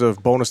terms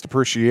of bonus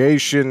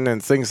depreciation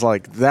and things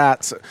like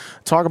that.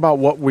 Talk about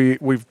what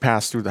we've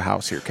passed through the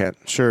House here, Kent.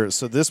 Sure.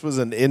 So this was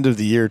an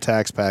end-of-the-year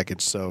tax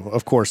package. So,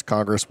 of course,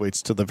 Congress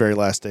waits till the very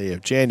last day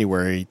of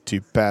January to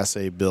pass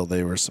a bill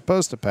they were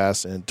supposed to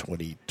pass in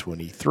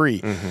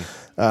 2023.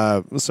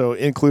 Mm-hmm. So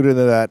included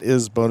in that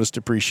is bonus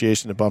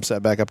depreciation. It bumps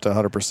that back up to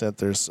 100%.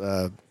 There's,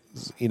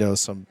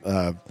 some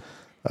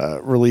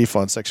relief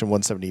on Section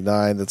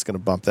 179. That's going to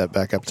bump that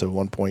back up to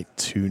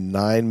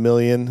 $1.29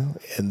 million.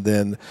 And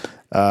then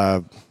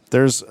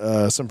there's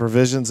some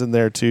provisions in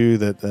there too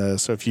that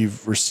so if you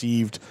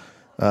received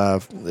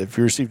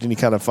any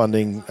kind of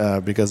funding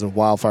because of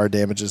wildfire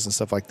damages and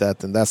stuff like that,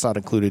 then that's not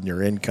included in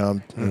your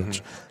income.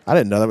 Which I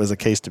didn't know that was the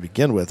case to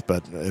begin with,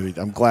 but I mean,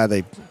 I'm glad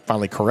they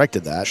finally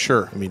corrected that.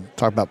 Sure. I mean,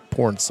 talk about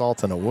pouring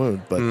salt in a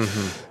wound.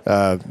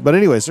 But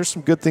anyways, there's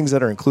some good things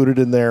that are included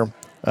in there.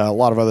 A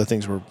lot of other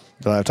things we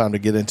don't have time to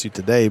get into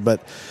today,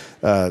 but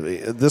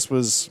this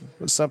was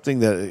something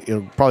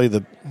that probably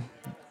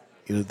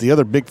the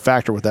other big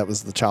factor with that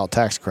was the child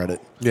tax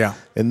credit. Yeah.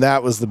 And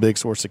that was the big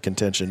source of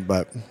contention.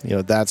 But,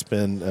 that's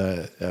been,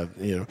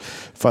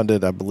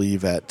 funded, I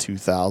believe, at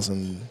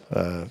 $2,000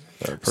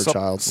 per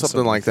child.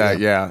 Something like that.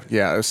 Yeah.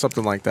 Yeah. It was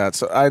something like that.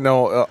 So I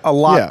know a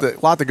lot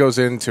that goes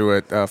into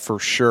it for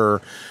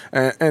sure.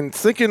 And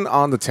thinking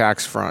on the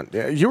tax front,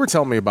 you were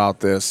telling me about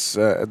this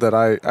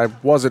that I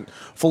wasn't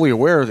fully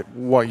aware of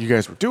what you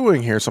guys were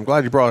doing here. So I'm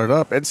glad you brought it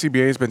up.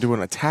 NCBA has been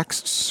doing a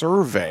tax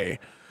survey.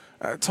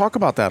 Talk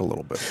about that a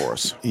little bit for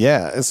us.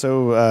 Yeah, and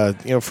so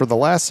for the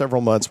last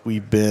several months,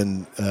 we've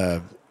been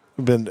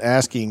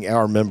asking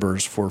our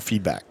members for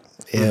feedback,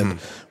 and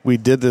we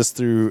did this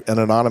through an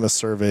anonymous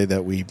survey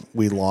that we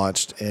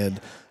launched. And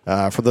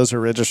for those who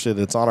are interested,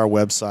 it's on our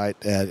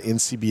website at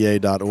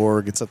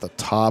ncba.org. It's at the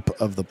top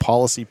of the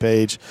policy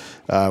page.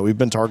 We've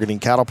been targeting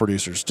cattle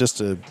producers just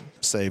to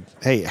say,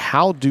 hey,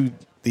 how do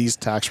these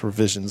tax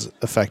provisions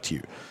affect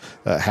you?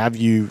 Have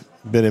you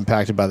been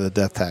impacted by the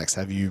death tax?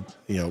 Have you,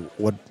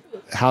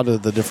 how do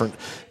the different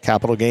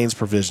capital gains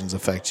provisions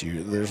affect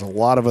you? There's a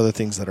lot of other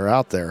things that are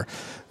out there.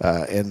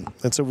 And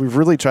so we've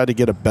really tried to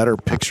get a better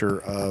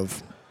picture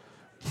of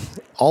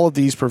all of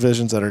these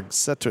provisions that are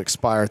set to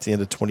expire at the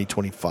end of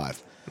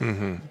 2025.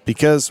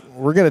 Because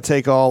we're going to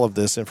take all of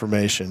this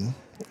information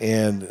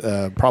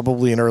and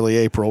probably in early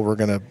April, we're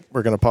going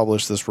to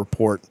publish this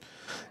report,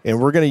 and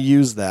we're going to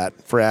use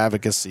that for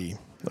advocacy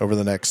over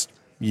the next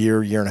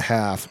year and a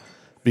half.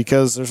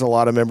 Because there's a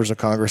lot of members of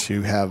Congress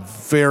who have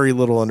very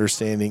little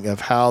understanding of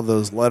how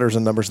those letters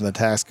and numbers in the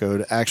tax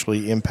code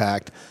actually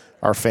impact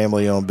our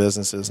family-owned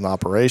businesses and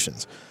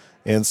operations.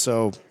 And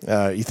so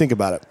you think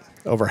about it.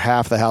 Over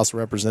half the House of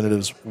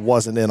Representatives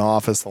wasn't in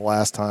office the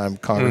last time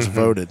Congress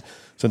voted.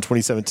 So in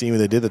 2017, when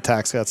they did the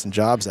Tax Cuts and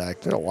Jobs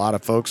Act, there are a lot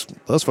of folks,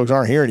 those folks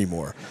aren't here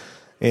anymore.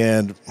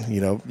 And,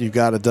 you've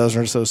got a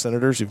dozen or so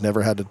senators who've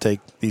never had to take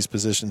these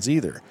positions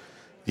either.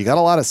 You got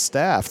a lot of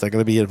staff that are going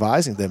to be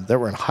advising them that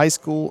were in high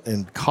school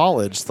and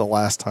college the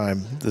last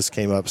time this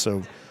came up.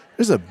 So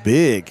there's a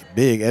big,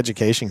 big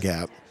education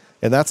gap,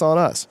 and that's on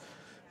us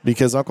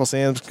because Uncle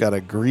Sam's got a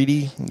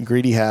greedy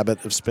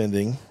habit of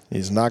spending.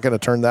 He's not going to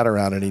turn that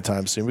around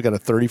anytime soon. We've got a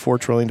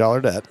 $34 trillion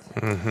debt,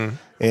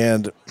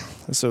 and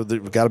so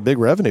we've got a big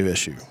revenue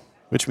issue,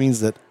 which means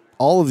that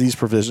all of these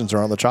provisions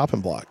are on the chopping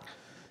block.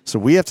 So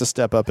we have to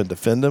step up and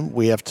defend them.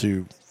 We have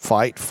to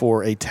fight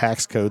for a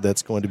tax code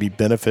that's going to be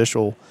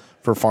beneficial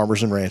for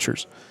farmers and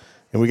ranchers.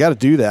 And we got to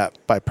do that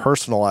by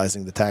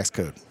personalizing the tax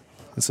code.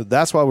 And so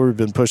that's why we've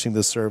been pushing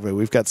this survey.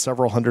 We've got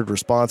several hundred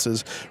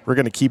responses. We're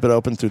going to keep it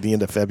open through the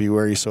end of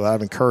February. So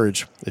I'd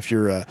encourage, if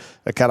you're a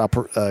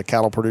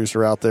cattle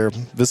producer out there,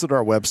 visit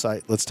our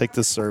website. Let's take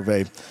this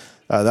survey.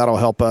 That'll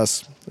help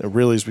us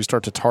really as we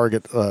start to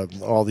target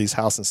all these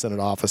House and Senate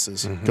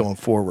offices going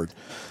forward.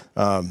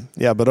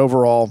 But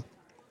overall,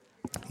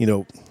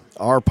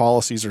 our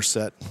policies are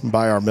set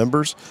by our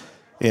members.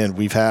 And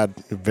we've had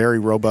a very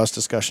robust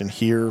discussion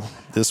here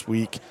this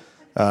week.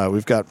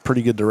 We've got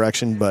pretty good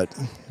direction, but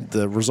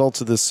the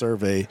results of this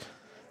survey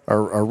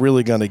are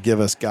really going to give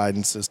us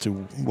guidance as to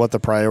what the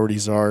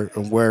priorities are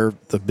and where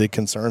the big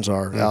concerns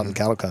are out in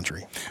cattle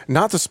country.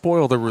 Not to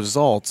spoil the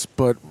results,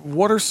 but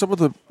what's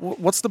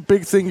the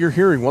big thing you're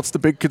hearing? What's the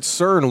big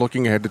concern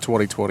looking ahead to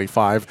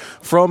 2025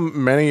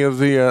 from many of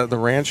the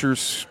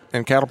ranchers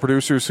and cattle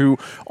producers who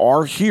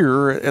are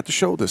here at the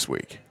show this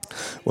week?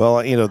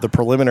 Well, the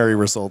preliminary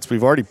results,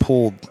 we've already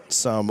pulled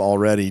some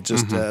already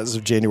just as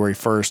of January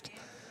 1st.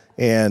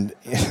 And,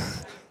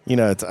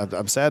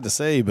 I'm sad to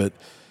say, but,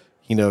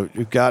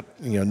 we've got,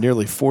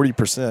 nearly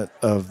 40%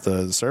 of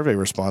the survey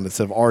respondents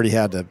have already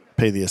had to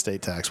pay the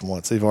estate tax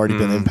once. They've already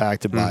been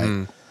impacted by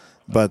it.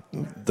 But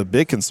the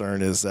big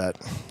concern is that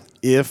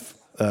if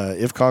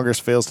Congress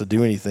fails to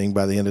do anything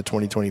by the end of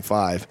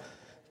 2025,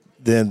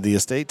 then the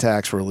estate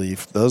tax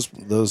relief, those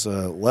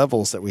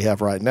levels that we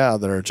have right now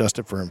that are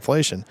adjusted for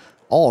inflation,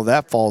 all of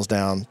that falls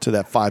down to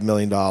that $5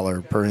 million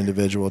per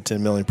individual, $10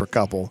 million per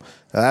couple.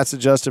 Now that's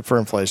adjusted for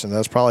inflation.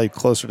 That's probably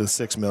closer to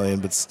 $6 million,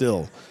 but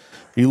still,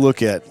 you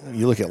look at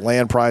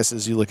land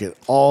prices, you look at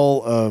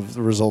all of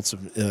the results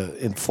of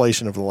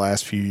inflation over the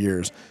last few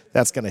years.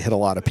 That's going to hit a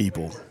lot of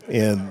people,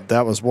 and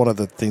that was one of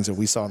the things that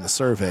we saw in the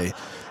survey.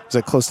 Was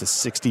that close to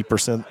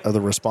 60% of the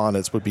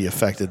respondents would be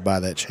affected by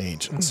that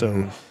change.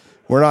 So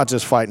we're not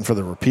just fighting for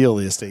the repeal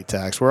of the estate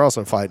tax. We're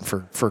also fighting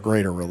for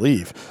greater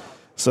relief.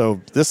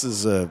 So this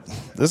is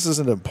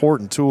an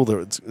important tool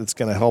that it's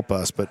going to help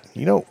us. But,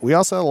 we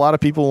also have a lot of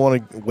people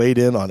want to wade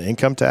in on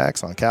income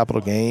tax, on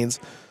capital gains,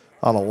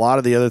 on a lot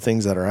of the other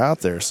things that are out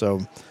there.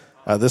 So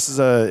this is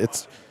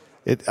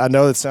I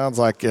know it sounds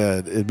like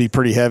it'd be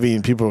pretty heavy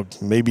and people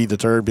may be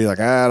deterred, be like,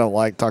 I don't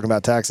like talking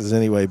about taxes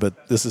anyway,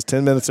 but this is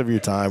 10 minutes of your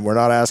time. We're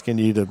not asking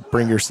you to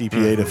bring your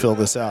CPA to fill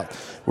this out.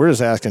 We're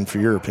just asking for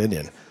your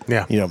opinion.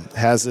 Yeah.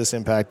 Has this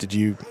impacted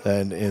you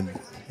and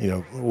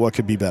what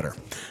could be better?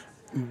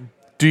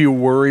 Do you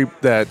worry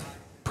that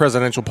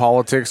presidential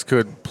politics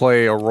could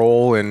play a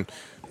role in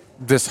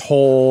this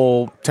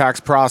whole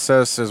tax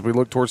process as we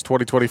look towards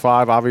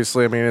 2025?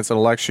 Obviously, I mean, it's an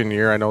election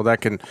year. I know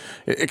that can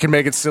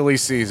make it silly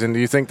season. Do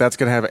you think that's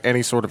going to have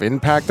any sort of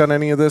impact on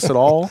any of this at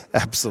all?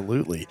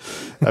 Absolutely.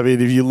 I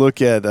mean, if you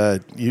look at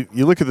you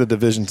look at the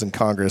divisions in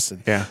Congress,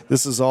 and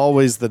this is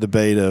always the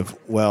debate of,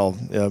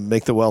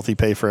 make the wealthy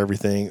pay for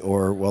everything,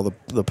 or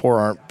the poor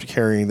aren't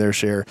carrying their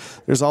share.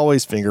 There's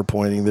always finger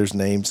pointing. There's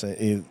name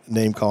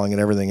calling and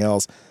everything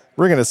else.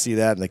 We're going to see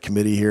that in the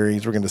committee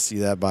hearings. We're going to see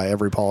that by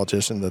every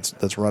politician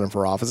that's running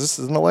for office. This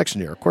is an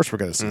election year. Of course we're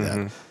going to see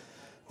that.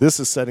 This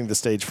is setting the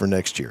stage for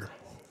next year.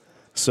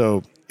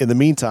 So in the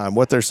meantime,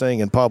 what they're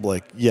saying in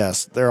public,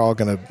 yes, they're all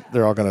going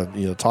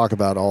to talk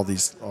about all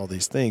these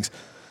things.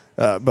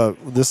 But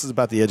this is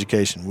about the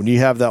education. When you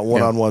have that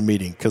one-on-one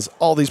meeting, because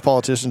all these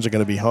politicians are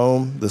going to be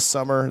home this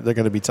summer, they're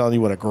going to be telling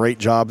you what a great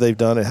job they've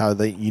done and how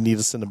you need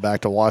to send them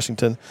back to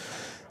Washington.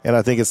 And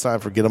I think it's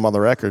time for get them on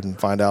the record and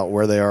find out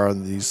where they are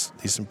on these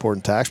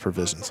important tax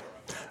provisions.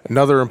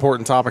 Another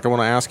important topic I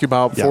want to ask you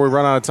about before we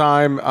run out of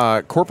time,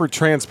 Corporate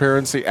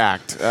Transparency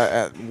Act.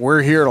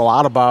 We're hearing a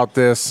lot about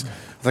this.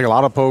 I think a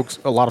lot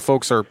of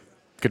folks are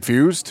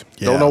confused,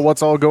 don't know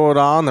what's all going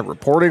on, the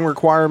reporting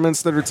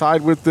requirements that are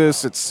tied with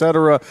this, et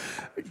cetera.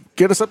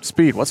 Get us up to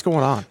speed. What's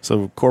going on?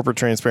 So Corporate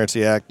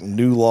Transparency Act,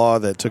 new law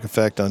that took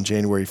effect on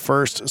January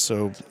 1st.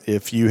 So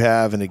if you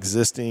have an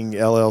existing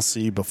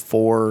LLC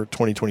before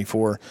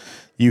 2024,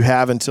 you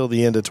have until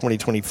the end of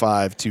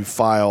 2025 to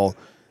file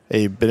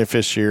a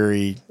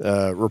beneficiary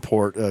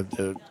report.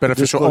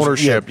 Beneficial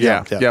ownership.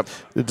 Yep.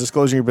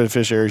 Disclosing your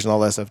beneficiaries and all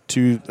that stuff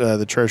to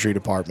the Treasury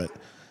Department.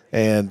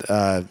 And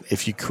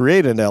if you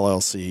create an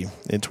LLC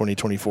in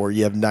 2024,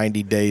 you have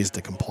 90 days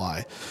to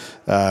comply.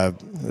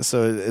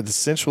 So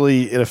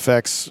it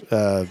affects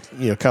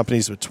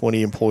companies with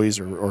 20 employees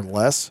or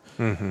less.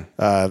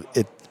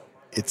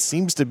 It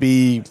seems to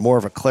be more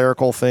of a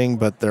clerical thing,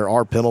 but there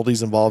are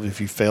penalties involved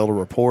if you fail to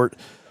report.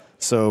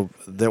 So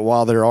that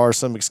while there are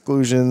some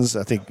exclusions,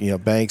 I think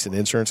banks and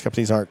insurance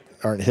companies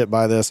aren't hit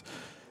by this.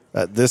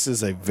 This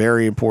is a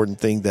very important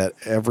thing that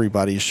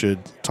everybody should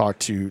talk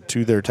to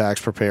their tax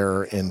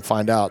preparer and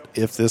find out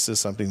if this is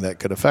something that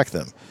could affect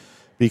them.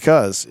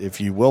 Because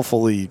if you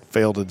willfully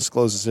fail to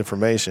disclose this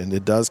information,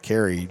 it does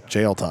carry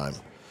jail time.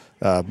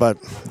 But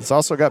it's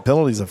also got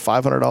penalties of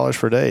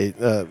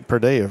 $500 per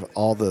day of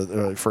all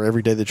for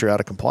every day that you're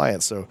out of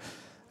compliance. So,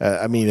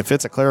 if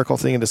it's a clerical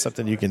thing and it's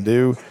something you can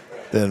do,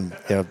 then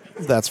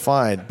that's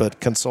fine.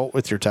 But consult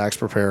with your tax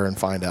preparer and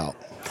find out.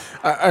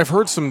 I've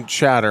heard some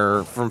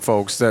chatter from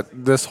folks that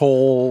this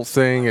whole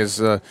thing is,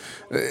 some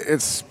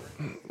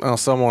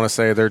want to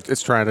say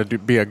it's trying to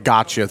be a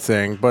gotcha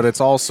thing, but it's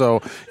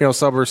also,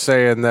 some are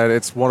saying that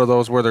it's one of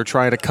those where they're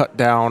trying to cut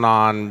down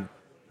on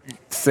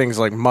things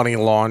like money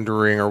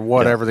laundering or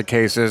whatever the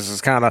case is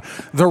kind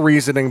of the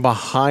reasoning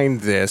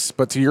behind this.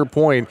 But to your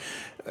point,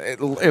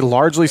 it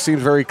largely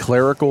seems very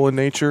clerical in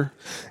nature.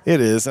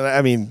 It is,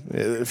 and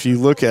if you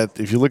look at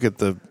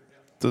the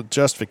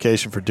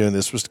justification for doing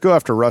this was to go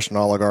after Russian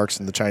oligarchs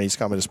and the Chinese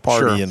Communist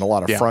Party and a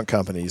lot of front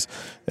companies,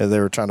 and they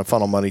were trying to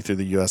funnel money through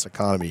the U.S.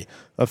 economy.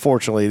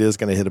 Unfortunately, it is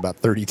going to hit about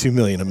 32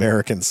 million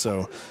Americans,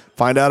 so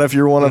find out if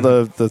you're one of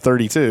the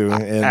 32.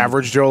 And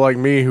average Joe like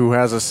me who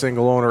has a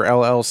single owner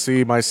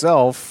LLC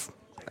myself,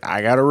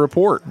 I got to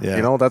report.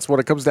 That's what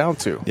it comes down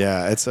to.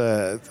 Yeah, it's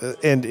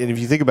and if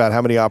you think about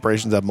how many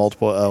operations have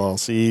multiple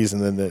LLCs,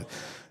 and then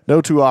no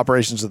two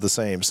operations are the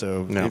same.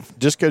 So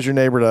just because your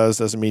neighbor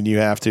doesn't mean you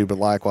have to. But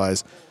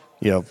likewise,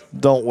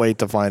 don't wait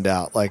to find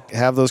out. Like,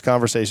 have those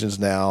conversations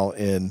now,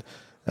 and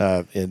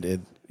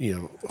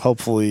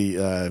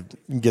hopefully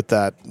get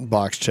that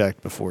box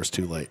checked before it's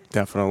too late.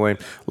 Definitely.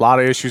 A lot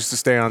of issues to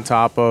stay on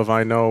top of.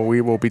 I know we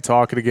will be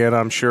talking again,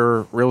 I'm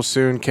sure, real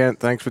soon. Kent,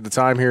 thanks for the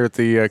time here at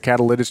the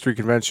Cattle Industry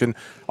Convention.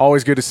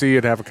 Always good to see you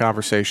and have a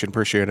conversation.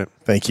 Appreciate it.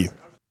 Thank you.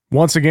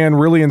 Once again,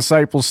 really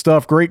insightful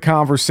stuff. Great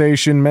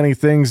conversation. Many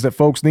things that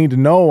folks need to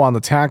know on the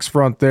tax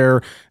front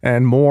there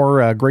and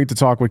more. Great to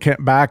talk with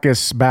Kent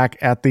Bacus back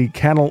at the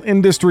Cattle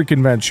Industry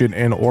Convention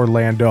in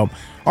Orlando.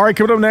 All right,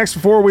 coming up next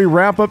before we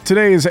wrap up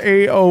today's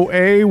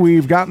AOA,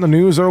 we've gotten the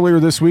news earlier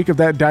this week of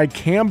that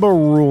dicamba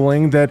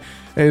ruling that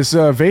is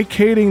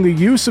vacating the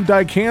use of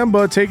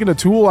dicamba, taking a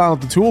tool out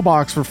of the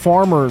toolbox for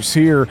farmers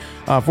here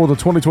for the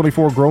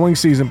 2024 growing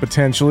season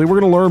potentially. We're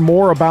going to learn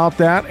more about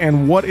that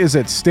and what is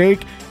at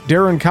stake.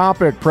 Daren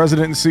Coppock,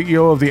 President and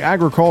CEO of the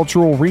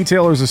Agricultural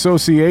Retailers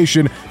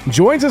Association,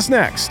 joins us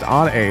next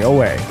on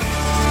AOA.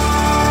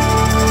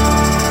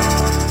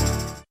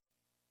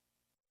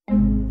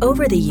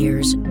 Over the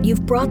years,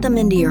 you've brought them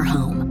into your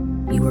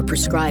home. You were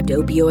prescribed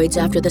opioids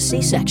after the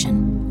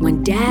C-section,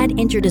 when Dad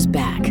injured his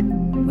back,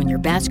 when your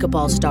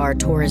basketball star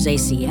tore his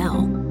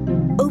ACL,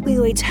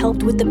 opioids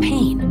helped with the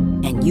pain,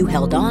 and you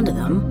held on to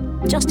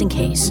them just in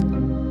case.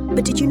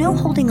 But did you know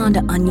holding on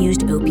to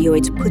unused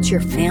opioids puts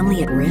your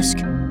family at risk?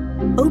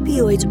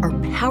 Opioids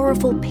are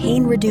powerful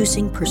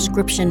pain-reducing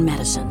prescription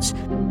medicines,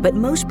 but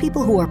most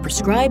people who are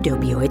prescribed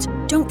opioids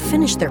don't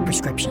finish their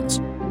prescriptions.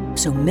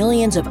 So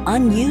millions of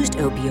unused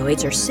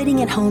opioids are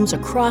sitting at homes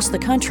across the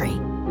country.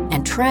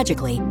 And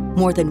tragically,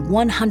 more than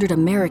 100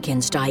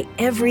 Americans die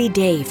every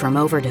day from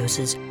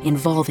overdoses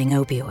involving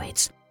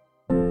opioids.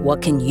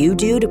 What can you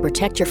do to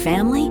protect your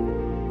family?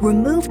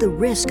 Remove the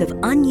risk of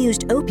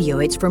unused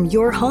opioids from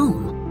your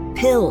home.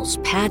 Pills,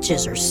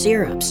 patches, or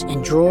syrups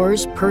in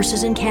drawers,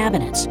 purses, and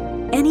cabinets,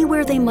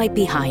 anywhere they might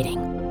be hiding.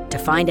 To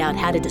find out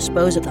how to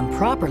dispose of them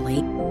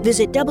properly,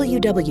 visit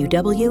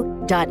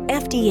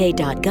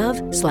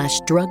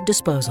www.fda.gov/drug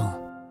disposal.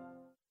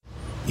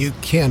 You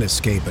can't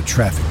escape a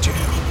traffic jam.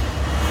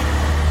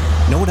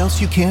 Know what else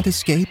you can't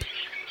escape?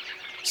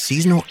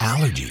 Seasonal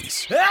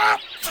allergies.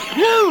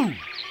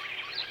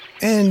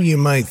 And you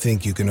might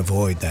think you can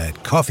avoid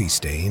that coffee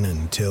stain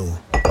until...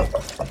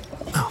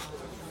 Oh,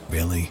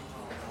 really?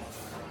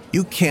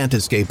 You can't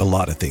escape a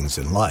lot of things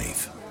in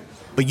life,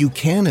 but you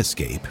can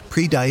escape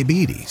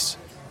prediabetes.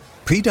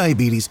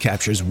 Prediabetes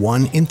captures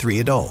 1 in 3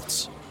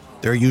 adults.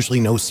 There are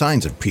usually no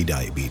signs of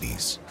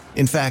prediabetes.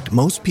 In fact,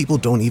 most people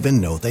don't even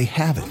know they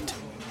have it.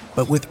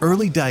 But with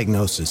early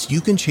diagnosis,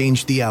 you can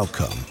change the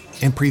outcome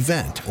and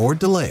prevent or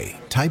delay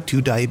type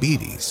 2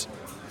 diabetes.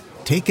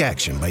 Take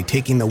action by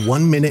taking the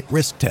 1-minute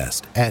risk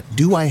test at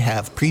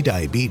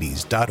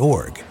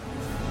doihaveprediabetes.org.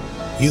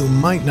 You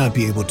might not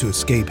be able to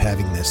escape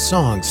having this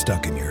song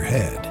stuck in your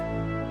head,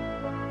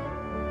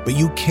 but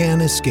you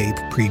can escape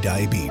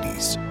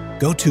prediabetes.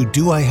 Go to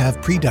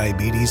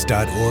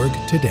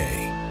doihaveprediabetes.org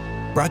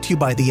today. Brought to you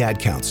by the Ad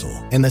Council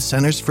and the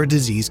Centers for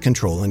Disease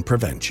Control and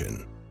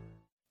Prevention.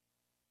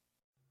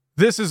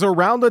 This is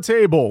Around the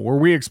Table, where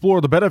we explore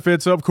the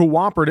benefits of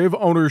cooperative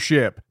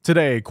ownership.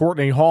 Today,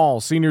 Courtney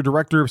Hall, Senior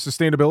Director of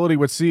Sustainability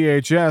with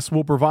CHS,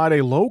 will provide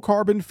a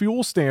low-carbon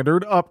fuel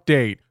standard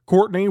update.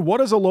 Courtney,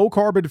 what is a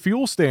low-carbon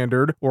fuel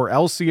standard, or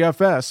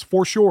LCFS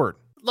for short?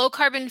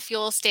 Low-carbon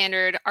fuel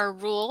standard are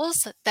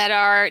rules that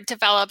are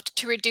developed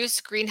to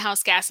reduce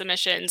greenhouse gas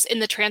emissions in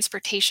the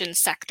transportation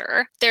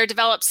sector. They're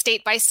developed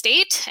state by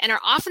state and are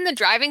often the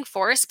driving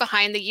force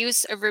behind the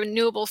use of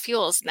renewable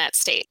fuels in that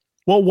state.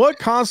 Well, what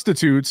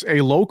constitutes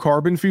a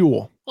low-carbon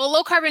fuel? Well,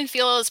 low-carbon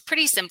fuel is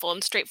pretty simple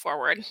and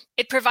straightforward.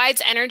 It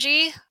provides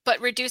energy, but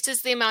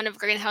reduces the amount of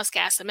greenhouse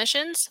gas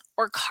emissions,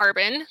 or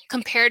carbon,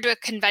 compared to a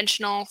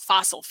conventional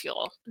fossil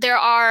fuel. There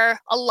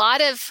are a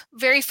lot of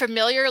very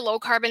familiar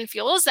low-carbon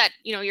fuels that,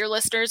 your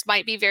listeners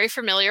might be very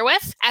familiar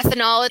with.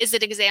 Ethanol is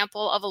an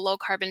example of a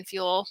low-carbon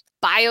fuel.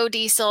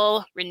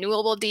 Biodiesel,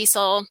 renewable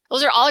diesel,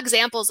 those are all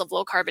examples of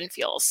low-carbon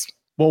fuels.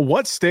 Well,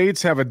 what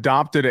states have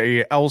adopted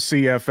a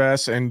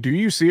LCFS, and do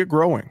you see it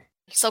growing?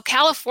 So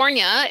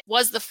California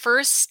was the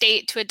first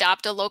state to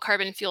adopt a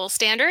low-carbon fuel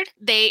standard.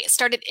 They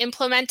started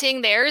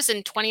implementing theirs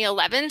in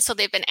 2011, so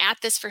they've been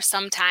at this for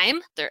some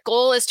time. Their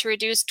goal is to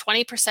reduce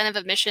 20% of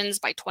emissions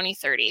by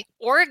 2030.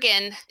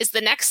 Oregon is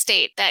the next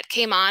state that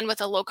came on with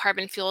a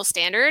low-carbon fuel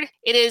standard.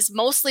 It is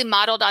mostly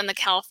modeled on the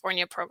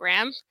California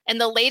program, and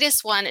the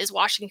latest one is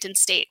Washington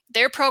State.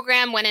 Their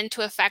program went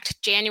into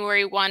effect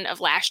January 1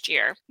 of last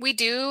year. We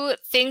do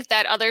think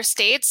that other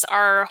states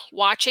are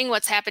watching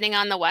what's happening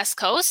on the West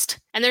Coast,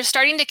 and they're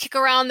starting to kick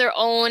around their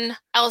own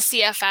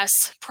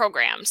LCFS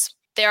programs.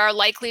 There are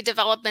likely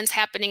developments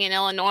happening in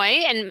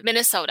Illinois and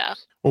Minnesota.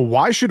 Well,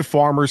 why should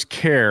farmers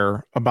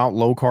care about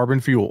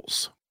low-carbon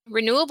fuels?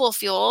 Renewable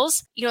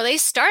fuels, they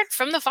start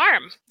from the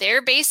farm.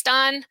 They're based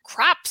on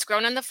crops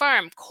grown on the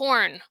farm,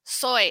 corn,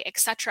 soy,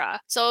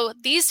 etc. So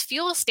these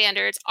fuel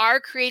standards are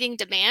creating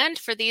demand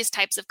for these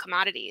types of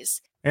commodities.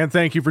 And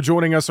thank you for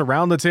joining us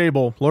around the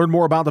table. Learn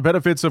more about the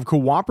benefits of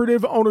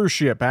cooperative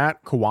ownership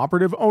at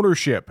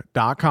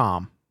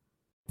cooperativeownership.com.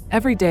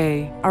 Every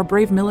day, our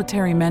brave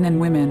military men and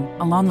women,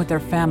 along with their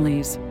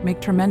families, make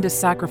tremendous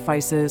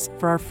sacrifices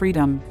for our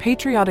freedom.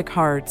 Patriotic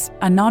Hearts,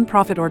 a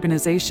nonprofit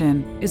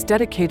organization, is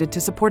dedicated to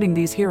supporting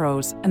these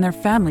heroes and their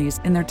families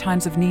in their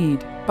times of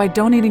need. By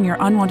donating your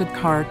unwanted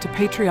card to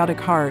Patriotic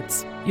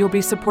Hearts, you'll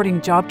be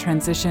supporting job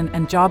transition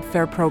and job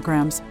fair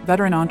programs,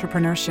 veteran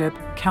entrepreneurship,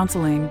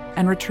 counseling,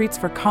 and retreats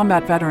for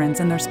combat veterans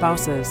and their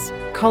spouses.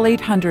 Call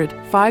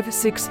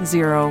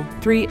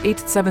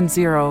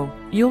 800-560-3870.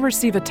 You'll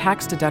receive a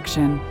tax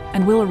deduction,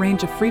 and we'll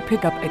arrange a free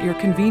pickup at your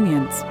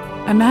convenience.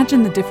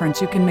 Imagine the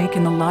difference you can make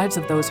in the lives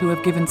of those who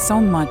have given so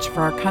much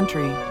for our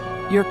country.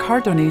 Your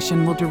card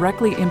donation will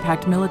directly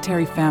impact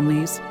military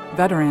families,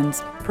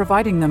 veterans,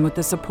 providing them with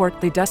the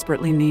support they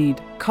desperately need.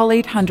 Call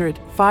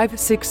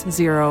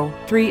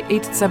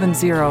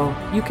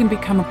 800-560-3870. You can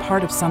become a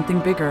part of something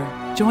bigger.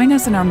 Join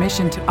us in our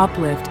mission to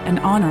uplift and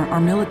honor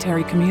our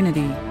military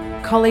community.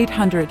 Call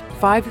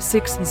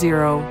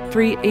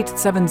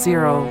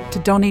 800-560-3870 to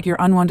donate your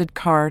unwanted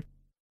card.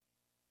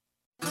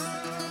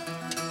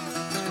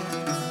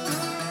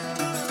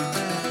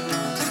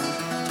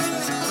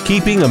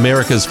 Keeping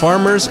America's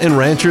farmers and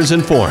ranchers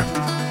informed.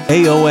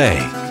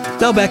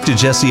 AOA. Now back to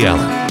Jesse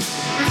Allen.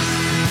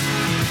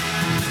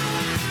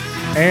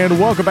 And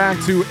welcome back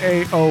to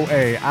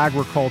AOA,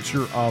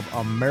 Agriculture of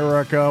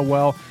America.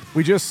 Well,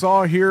 we just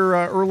saw here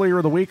earlier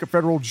in the week a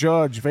federal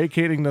judge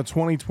vacating the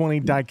 2020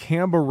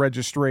 dicamba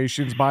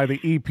registrations by the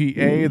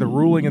EPA. The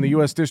ruling in the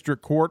U.S.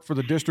 District Court for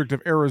the District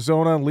of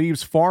Arizona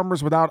leaves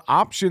farmers without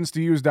options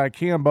to use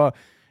dicamba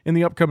in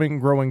the upcoming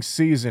growing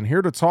season.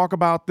 Here to talk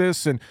about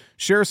this and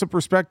share some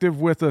perspective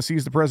with us,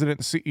 he's the president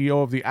and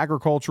CEO of the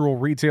Agricultural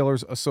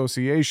Retailers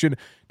Association.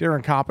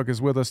 Daren Coppock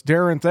is with us.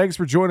 Daren, thanks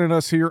for joining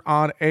us here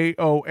on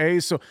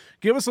AOA. So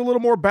give us a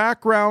little more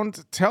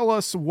background. Tell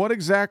us what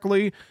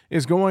exactly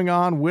is going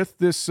on with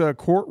this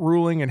court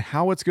ruling and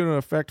how it's going to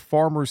affect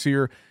farmers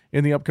here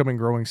in the upcoming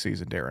growing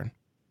season, Daren.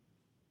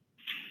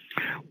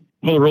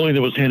 Well, the ruling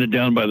that was handed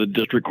down by the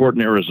district court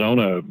in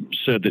Arizona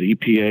said that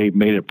EPA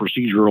made a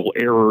procedural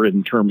error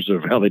in terms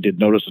of how they did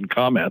notice and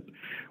comment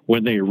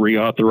when they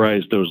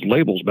reauthorized those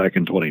labels back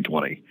in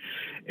 2020.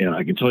 And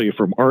I can tell you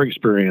from our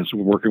experience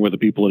working with the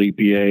people at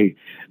EPA,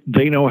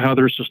 they know how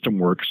their system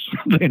works.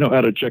 They know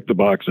how to check the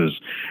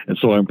boxes. And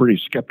so I'm pretty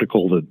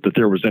skeptical that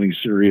there was any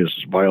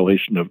serious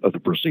violation of the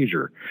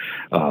procedure.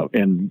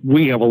 And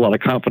we have a lot of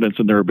confidence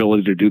in their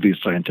ability to do these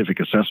scientific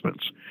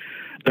assessments.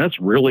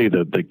 That's really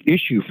the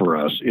issue for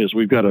us is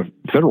we've got a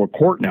federal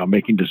court now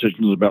making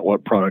decisions about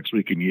what products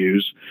we can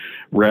use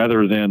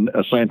rather than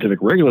a scientific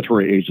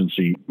regulatory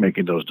agency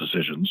making those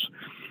decisions.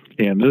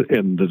 And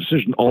the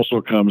decision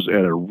also comes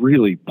at a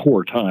really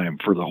poor time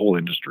for the whole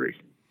industry.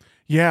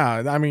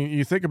 Yeah, I mean,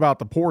 you think about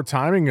the poor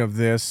timing of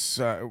this.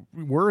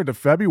 We're into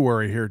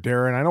February here,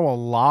 Daren. I know a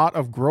lot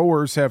of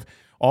growers have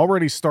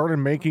already started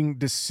making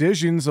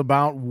decisions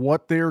about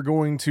what they're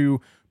going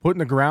to put in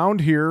the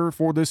ground here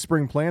for this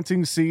spring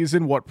planting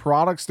season, what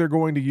products they're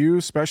going to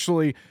use,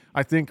 especially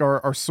I think our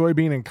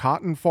soybean and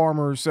cotton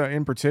farmers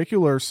in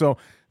particular. So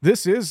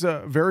this is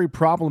very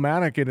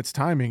problematic in its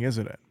timing,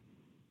 isn't it?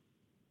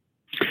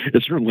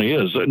 It certainly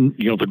is. And,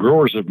 the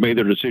growers have made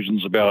their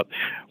decisions about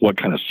what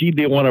kind of seed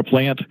they want to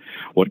plant,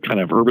 what kind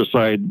of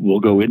herbicide will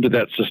go into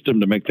that system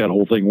to make that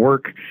whole thing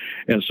work.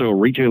 And so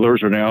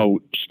retailers are now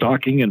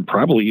stocking and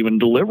probably even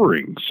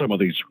delivering some of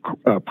these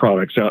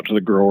products out to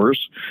the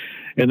growers.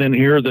 And then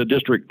here, the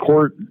district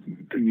court,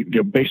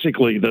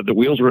 basically the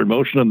wheels are in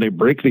motion and they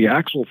break the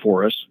axle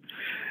for us.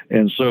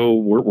 And so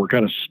we're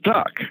kind of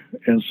stuck.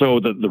 And so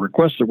the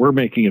request that we're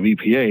making of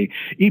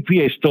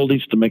EPA still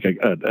needs to make an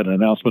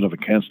announcement of a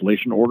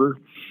cancellation order.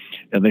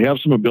 And they have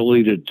some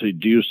ability to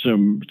do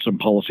some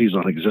policies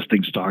on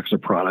existing stocks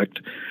of product,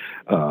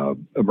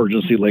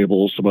 emergency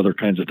labels, some other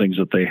kinds of things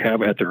that they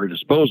have at their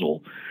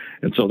disposal.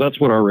 And so that's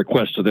what our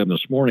request to them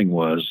this morning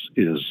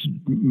is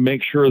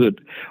make sure that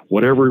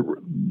whatever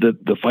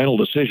the final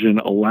decision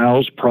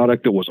allows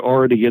product that was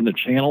already in the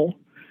channel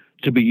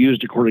to be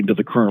used according to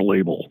the current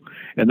label.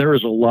 And there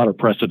is a lot of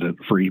precedent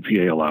for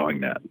EPA allowing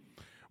that.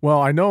 Well,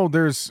 I know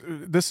this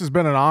has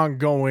been an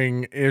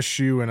ongoing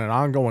issue and an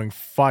ongoing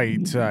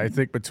fight, I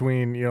think,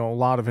 between, a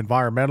lot of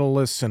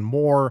environmentalists and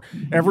more.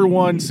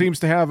 Everyone seems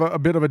to have a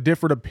bit of a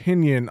different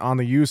opinion on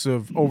the use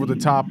of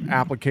over-the-top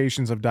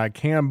applications of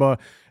dicamba.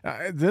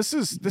 This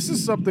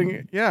is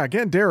something,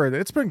 again, Daren,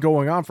 it's been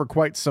going on for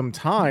quite some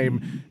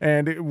time,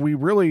 and we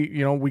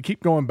really, we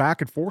keep going back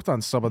and forth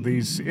on some of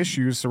these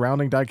issues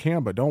surrounding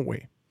dicamba, don't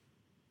we?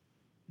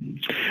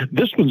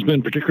 This one's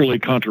been particularly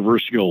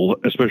controversial,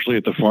 especially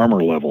at the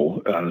farmer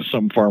level.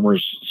 Some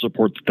farmers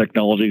support the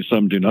technology,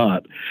 some do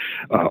not.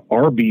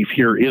 Our beef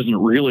here isn't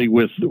really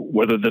with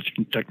whether the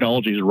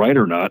technology is right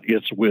or not.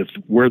 It's with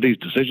where these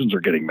decisions are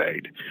getting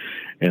made.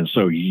 And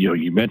so,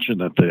 you mentioned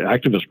that the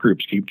activist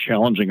groups keep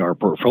challenging our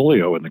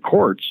portfolio in the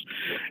courts,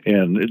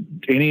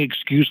 and any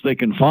excuse they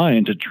can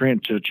find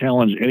to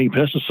challenge any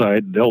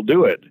pesticide, they'll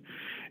do it.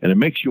 And it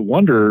makes you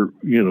wonder,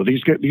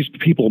 these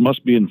people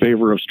must be in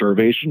favor of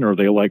starvation, or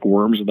they like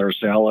worms in their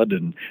salad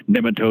and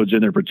nematodes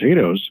in their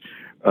potatoes.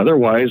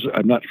 Otherwise,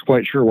 I'm not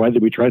quite sure why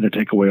they'd be trying to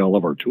take away all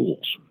of our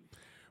tools.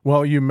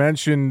 Well, you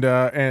mentioned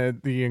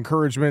the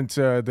encouragement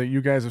that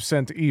you guys have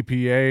sent to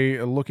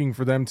EPA, looking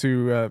for them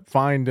to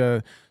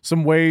find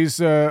some ways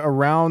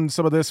around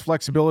some of this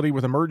flexibility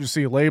with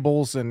emergency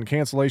labels and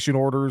cancellation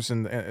orders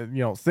and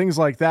things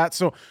like that.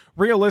 So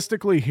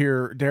realistically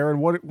here, Daren,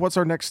 what's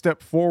our next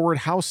step forward?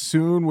 How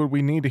soon would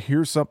we need to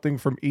hear something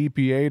from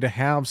EPA to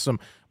have some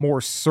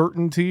more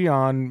certainty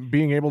on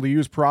being able to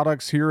use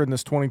products here in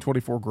this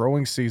 2024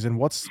 growing season?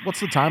 What's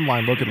the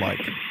timeline looking like?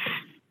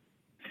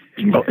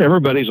 Well,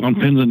 everybody's on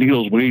pins and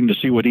needles waiting to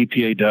see what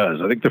EPA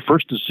does. I think the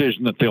first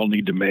decision that they'll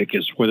need to make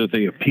is whether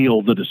they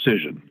appeal the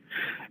decision.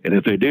 And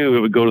if they do, it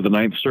would go to the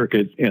Ninth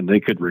Circuit, and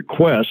they could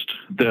request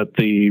that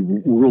the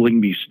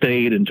ruling be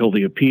stayed until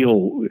the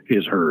appeal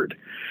is heard.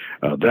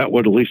 That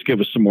would at least give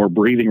us some more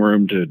breathing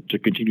room to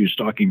continue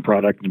stocking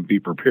product and be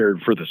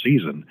prepared for the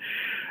season.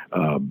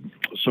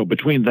 So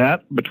between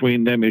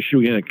them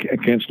issuing a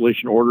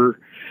cancellation order,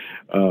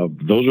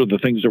 those are the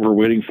things that we're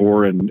waiting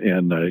for, and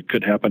it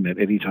could happen at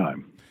any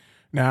time.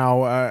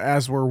 Now,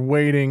 as we're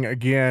waiting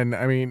again,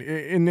 I mean,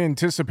 in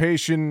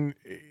anticipation,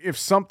 if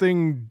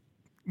something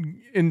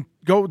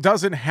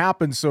doesn't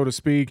happen, so to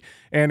speak,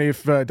 and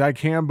if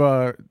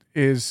dicamba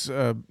is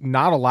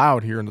not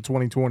allowed here in the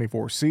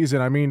 2024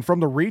 season, I mean, from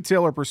the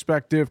retailer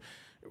perspective,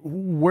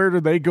 where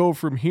do they go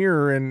from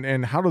here,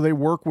 and how do they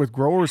work with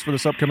growers for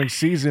this upcoming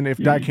season if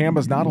dicamba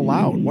is not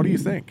allowed? What do you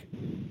think?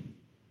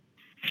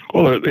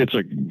 Well,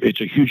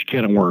 it's a huge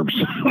can of worms.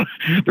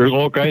 There's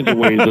all kinds of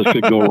ways this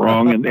could go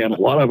wrong, and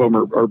a lot of them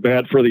are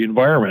bad for the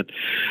environment.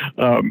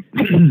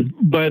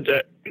 But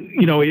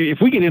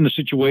if we get in a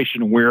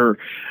situation where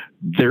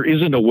there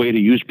isn't a way to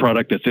use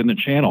product that's in the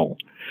channel,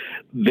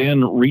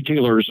 then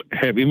retailers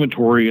have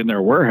inventory in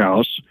their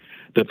warehouse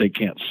that they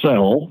can't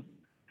sell.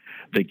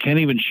 They can't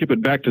even ship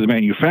it back to the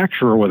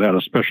manufacturer without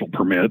a special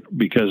permit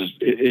because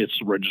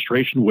its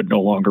registration would no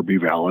longer be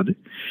valid.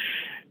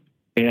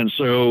 And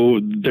so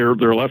they're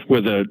left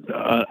with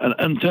an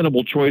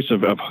untenable choice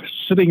of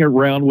sitting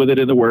around with it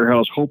in the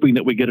warehouse, hoping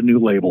that we get a new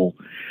label,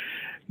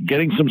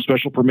 getting some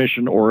special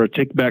permission or a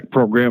take-back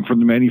program from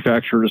the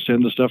manufacturer to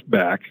send the stuff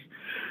back,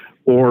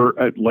 or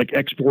like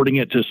exporting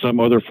it to some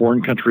other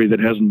foreign country that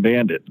hasn't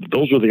banned it.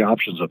 Those are the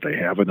options that they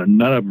have, and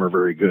none of them are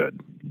very good.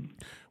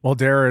 Well,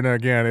 Daren,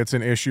 again, it's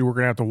an issue we're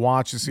going to have to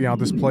watch to see how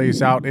this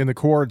plays out in the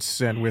courts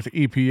and with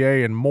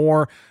EPA and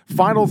more.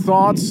 Final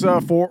thoughts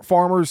for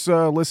farmers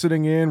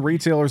listening in,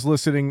 retailers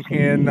listening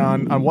in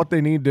on what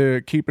they need to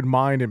keep in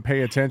mind and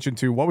pay attention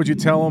to. What would you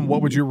tell them?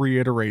 What would you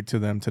reiterate to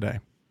them today?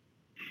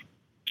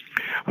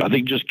 I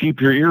think just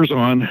keep your ears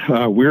on.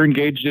 We're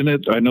engaged in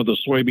it. I know the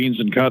Soybeans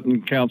and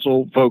Cotton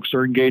Council folks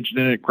are engaged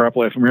in it.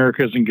 CropLife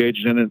America is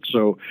engaged in it.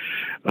 So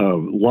a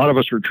lot of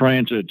us are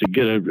trying to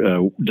get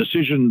a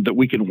decision that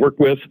we can work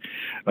with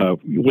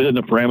within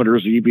the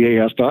parameters the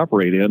EPA has to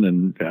operate in,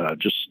 and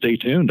just stay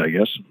tuned, I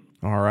guess.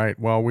 All right.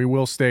 Well, we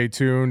will stay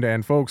tuned,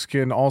 and folks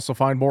can also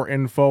find more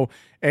info,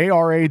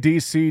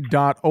 aradc.org.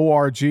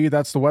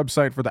 That's the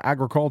website for the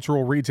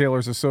Agricultural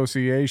Retailers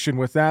Association.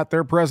 With that,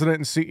 their president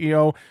and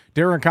CEO,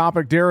 Daren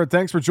Coppock. Daren,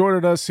 thanks for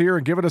joining us here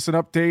and giving us an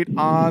update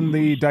on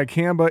the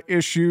dicamba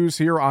issues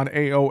here on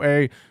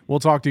AOA. We'll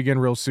talk to you again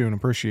real soon.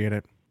 Appreciate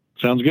it.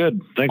 Sounds good.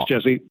 Thanks,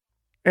 Jesse.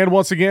 And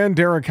once again,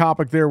 Daren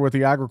Coppock there with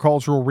the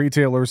Agricultural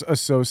Retailers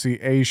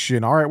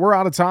Association. All right, we're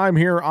out of time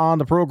here on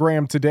the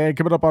program today.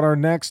 Coming up on our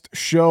next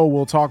show,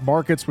 we'll talk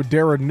markets with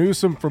Darren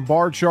Newsom from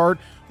Bar Chart.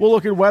 We'll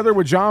look at weather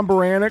with John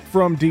Baranek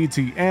from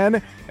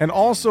DTN. And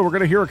also, we're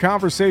going to hear a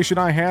conversation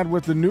I had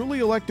with the newly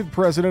elected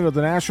president of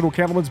the National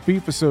Cattlemen's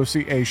Beef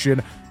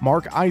Association,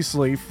 Mark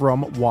Isley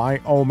from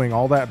Wyoming.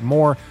 All that and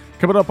more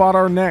coming up on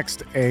our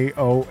next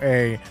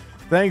AOA.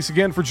 Thanks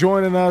again for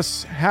joining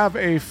us. Have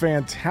a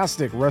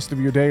fantastic rest of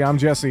your day. I'm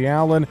Jesse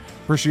Allen.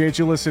 Appreciate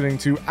you listening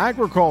to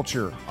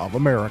Agriculture of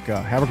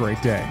America. Have a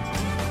great day.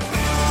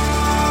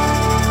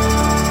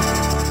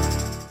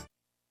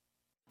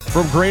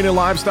 From grain and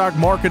livestock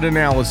market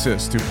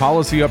analysis to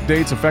policy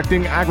updates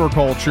affecting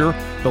agriculture,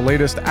 the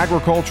latest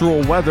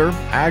agricultural weather,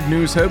 ag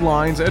news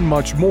headlines, and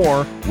much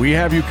more, we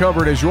have you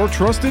covered as your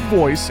trusted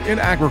voice in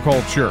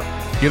agriculture.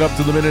 Get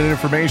up-to-the-minute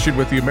information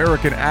with the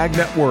American Ag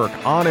Network,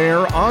 on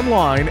air,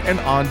 online,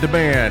 and on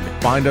demand.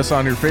 Find us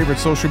on your favorite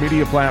social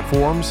media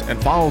platforms and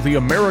follow the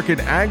American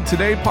Ag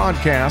Today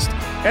podcast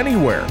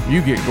anywhere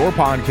you get your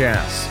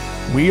podcasts.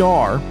 We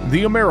are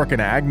the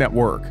American Ag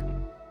Network.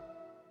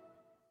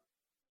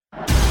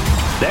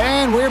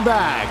 And we're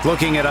back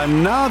looking at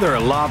another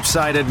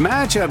lopsided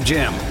matchup,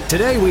 Jim.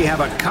 Today we have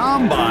a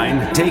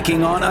combine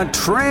taking on a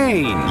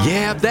train.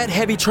 Yeah, that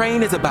heavy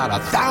train is about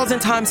 1,000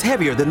 times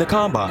heavier than the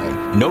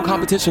combine. No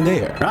competition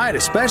there. Right,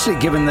 especially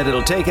given that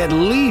it'll take at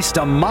least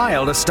a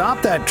mile to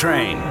stop that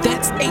train.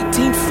 That's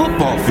 18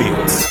 football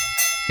fields.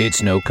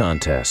 It's no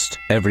contest.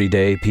 Every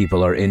day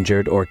people are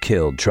injured or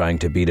killed trying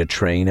to beat a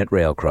train at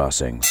rail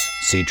crossings.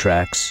 See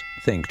tracks,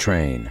 think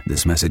train.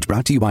 This message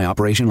brought to you by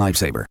Operation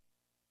Lifesaver.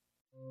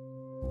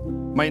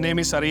 My name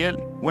is Ariel.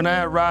 When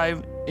I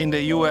arrived in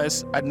the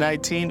U.S. at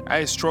 19,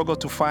 I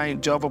struggled to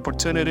find job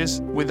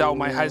opportunities without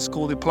my high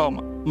school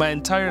diploma. My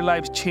entire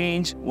life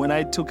changed when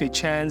I took a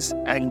chance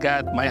and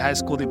got my high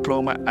school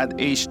diploma at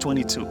age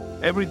 22.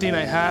 Everything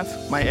I have,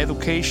 my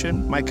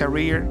education, my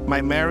career,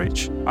 my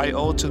marriage, I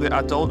owe to the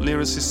Adult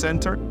Literacy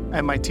Center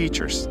and my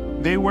teachers.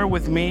 They were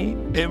with me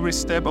every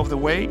step of the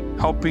way,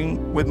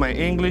 helping with my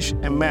English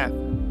and math,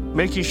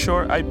 making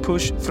sure I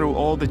pushed through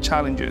all the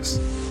challenges.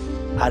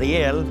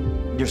 Ariel,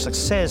 your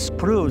success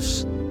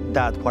proves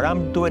that what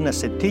I'm doing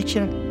as a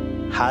teacher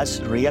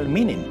has real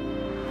meaning.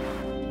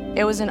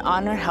 It was an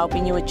honor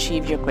helping you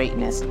achieve your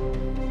greatness.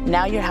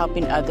 Now you're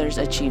helping others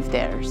achieve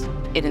theirs.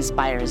 It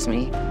inspires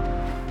me.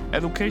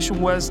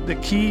 Education was the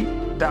key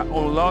that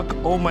unlocked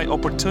all my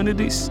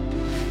opportunities.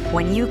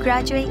 When you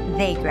graduate,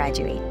 they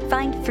graduate.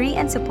 Find free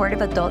and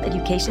supportive adult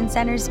education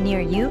centers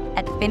near you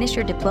at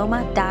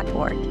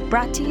finishyourdiploma.org.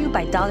 Brought to you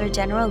by Dollar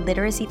General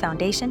Literacy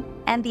Foundation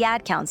and the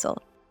Ad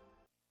Council.